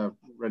be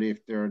ready,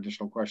 if there are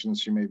additional questions,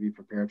 she may be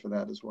prepared for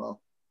that as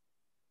well.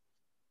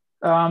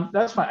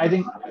 That's fine. I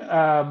think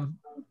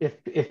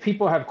if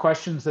people have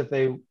questions that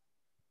they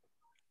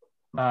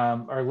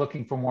are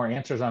looking for more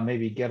answers on,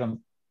 maybe get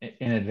them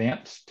in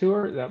advance to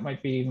her. That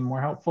might be even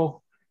more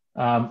helpful.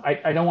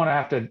 I don't want to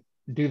have to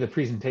do the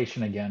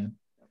presentation again.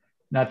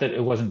 Not that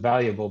it wasn't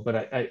valuable,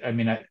 but I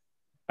mean,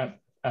 I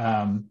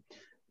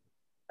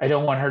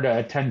don't want her to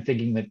attend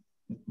thinking that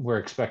we're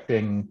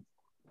expecting,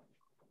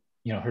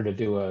 you know, her to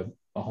do a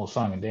whole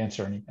song and dance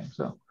or anything.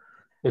 So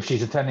if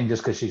she's attending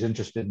just because she's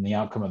interested in the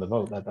outcome of the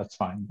vote, that's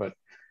fine. But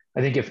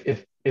I think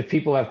if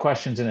people have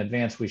questions in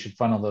advance, we should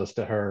funnel those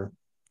to her,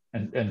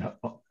 and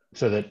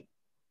so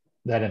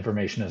that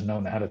information is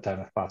known ahead of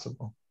time if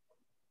possible.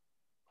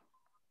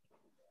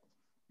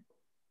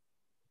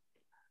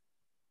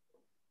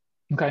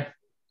 Okay.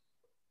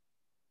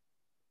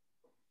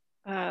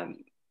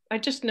 I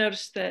just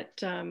noticed that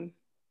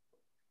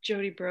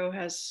Jody Bro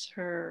has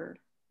her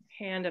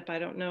hand up. I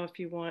don't know if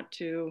you want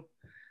to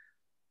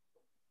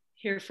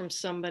hear from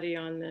somebody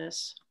on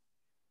this.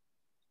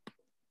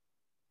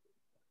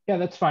 Yeah,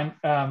 that's fine.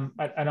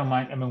 I don't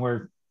mind. I mean,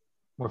 we're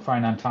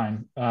fine on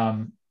time.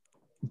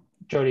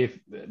 Jody, if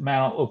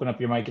Matt, I'll open up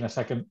your mic in a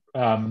second.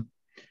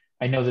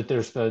 I know that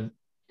there's the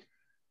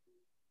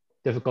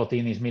difficulty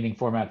in these meeting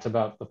formats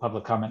about the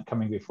public comment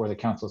coming before the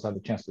council's had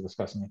the chance to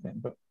discuss anything,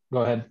 but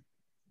go ahead.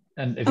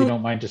 And if you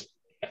don't mind, just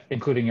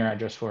including your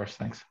address for us,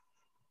 thanks.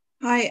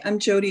 Hi, I'm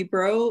Jody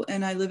Bro,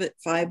 and I live at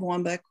 5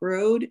 Wambeck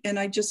Road. And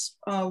I just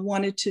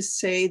wanted to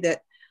say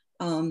that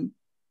I'm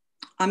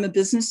a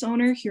business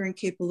owner here in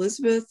Cape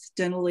Elizabeth,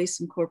 Dental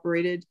Lace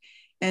Incorporated,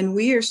 and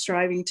we are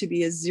striving to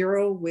be a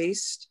zero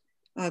waste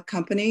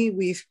company.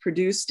 We've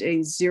produced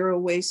a zero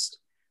waste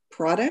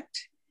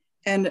product,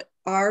 and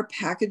our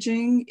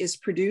packaging is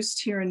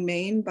produced here in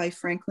Maine by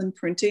Franklin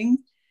Printing,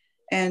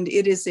 and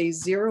it is a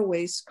zero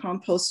waste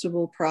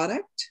compostable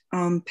product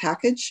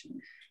package.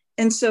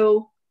 And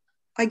so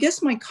I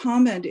guess my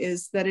comment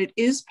is that it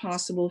is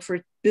possible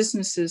for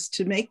businesses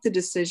to make the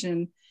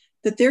decision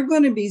that they're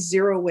going to be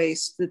zero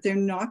waste, that they're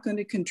not going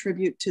to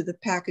contribute to the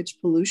package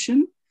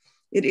pollution.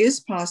 It is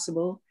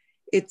possible.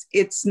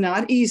 It's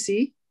not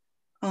easy.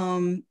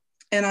 And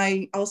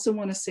I also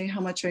want to say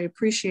how much I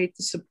appreciate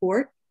the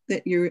support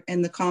that you're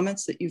and the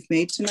comments that you've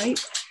made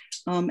tonight.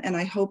 And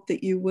I hope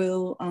that you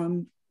will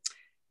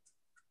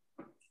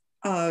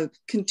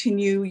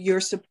continue your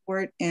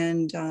support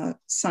and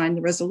sign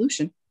the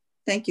resolution.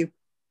 Thank you.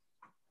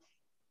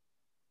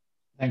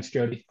 Thanks,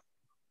 Jody.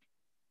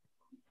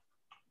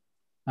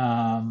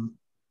 I'll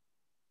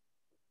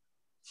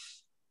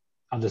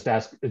just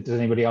ask, does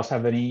anybody else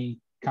have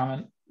any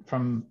comment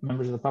from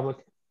members of the public?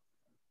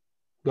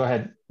 Go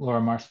ahead,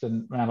 Laura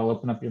Marston. Matt, I'll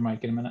open up your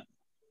mic in a minute.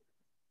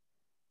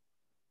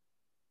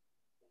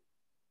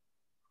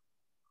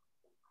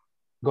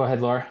 Go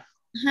ahead, Laura.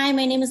 Hi,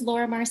 my name is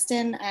Laura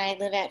Marston. I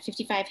live at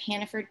 55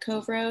 Hannaford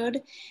Cove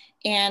Road,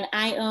 and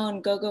I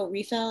own GoGo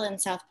Refill in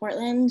South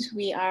Portland.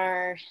 We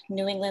are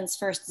New England's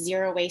first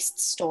zero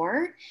waste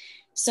store.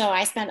 So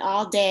I spend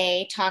all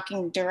day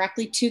talking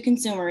directly to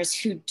consumers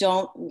who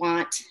don't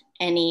want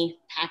any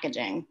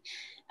packaging.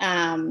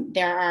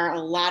 There are a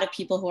lot of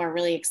people who are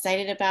really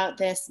excited about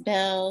this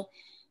bill,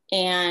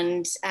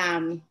 and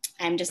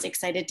I'm just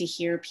excited to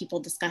hear people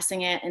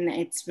discussing it, and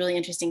it's really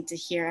interesting to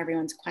hear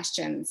everyone's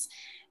questions.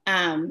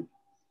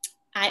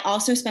 I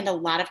also spend a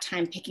lot of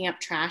time picking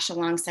up trash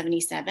along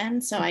 77.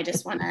 So I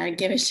just want to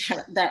give a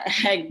shout that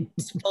I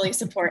fully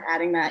support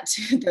adding that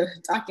to the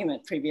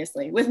document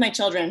previously with my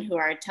children, who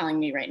are telling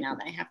me right now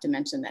that I have to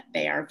mention that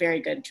they are very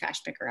good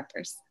trash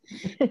picker-uppers.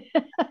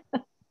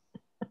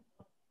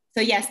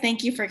 So yes,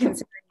 thank you for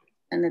considering it,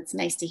 and it's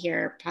nice to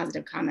hear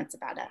positive comments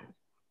about it.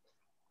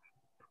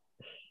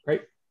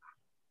 Great.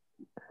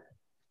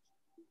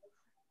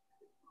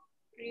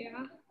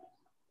 Yeah.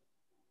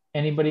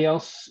 Anybody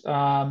else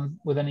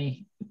with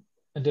any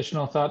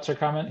additional thoughts or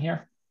comment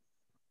here?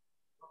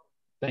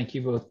 Thank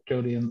you both,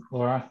 Jody and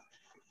Laura.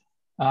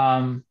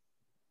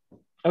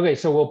 Okay,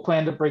 so we'll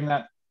plan to bring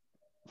that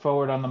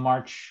forward on the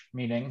March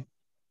meeting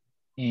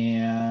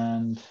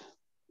and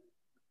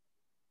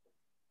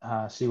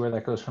see where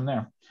that goes from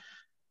there.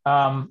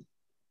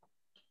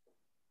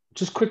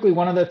 Just quickly,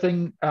 one other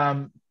thing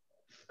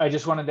I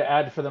just wanted to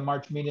add for the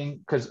March meeting,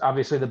 because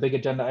obviously the big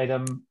agenda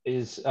item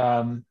is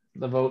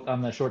the vote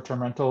on the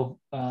short-term rental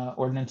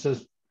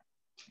ordinances.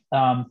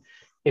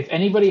 If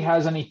anybody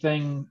has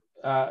anything,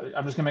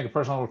 I'm just gonna make a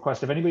personal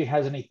request. If anybody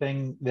has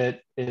anything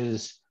that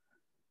is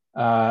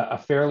a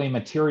fairly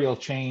material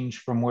change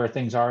from where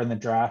things are in the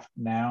draft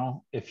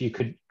now, if you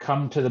could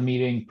come to the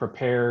meeting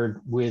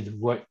prepared with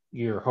what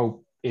your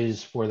hope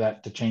is for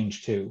that to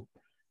change to,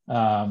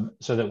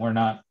 so that we're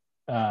not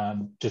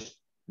just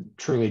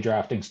truly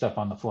drafting stuff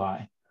on the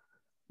fly.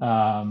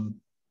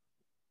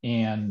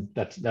 And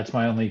that's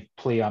my only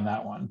plea on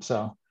that one.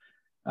 So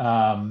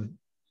I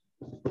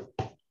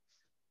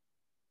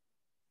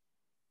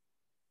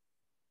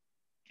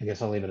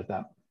guess I'll leave it at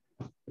that.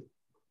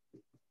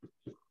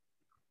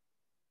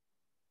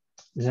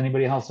 Does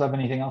anybody else have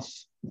anything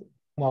else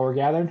while we're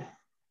gathered?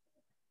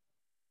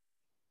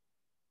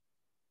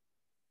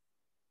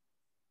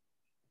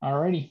 All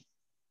righty.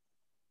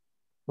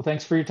 Well,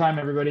 thanks for your time,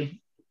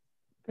 everybody.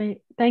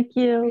 Great. Thank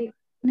you.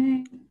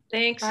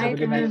 Thanks. Have a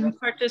good night.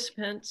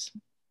 Participants,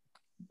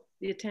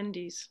 the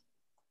attendees.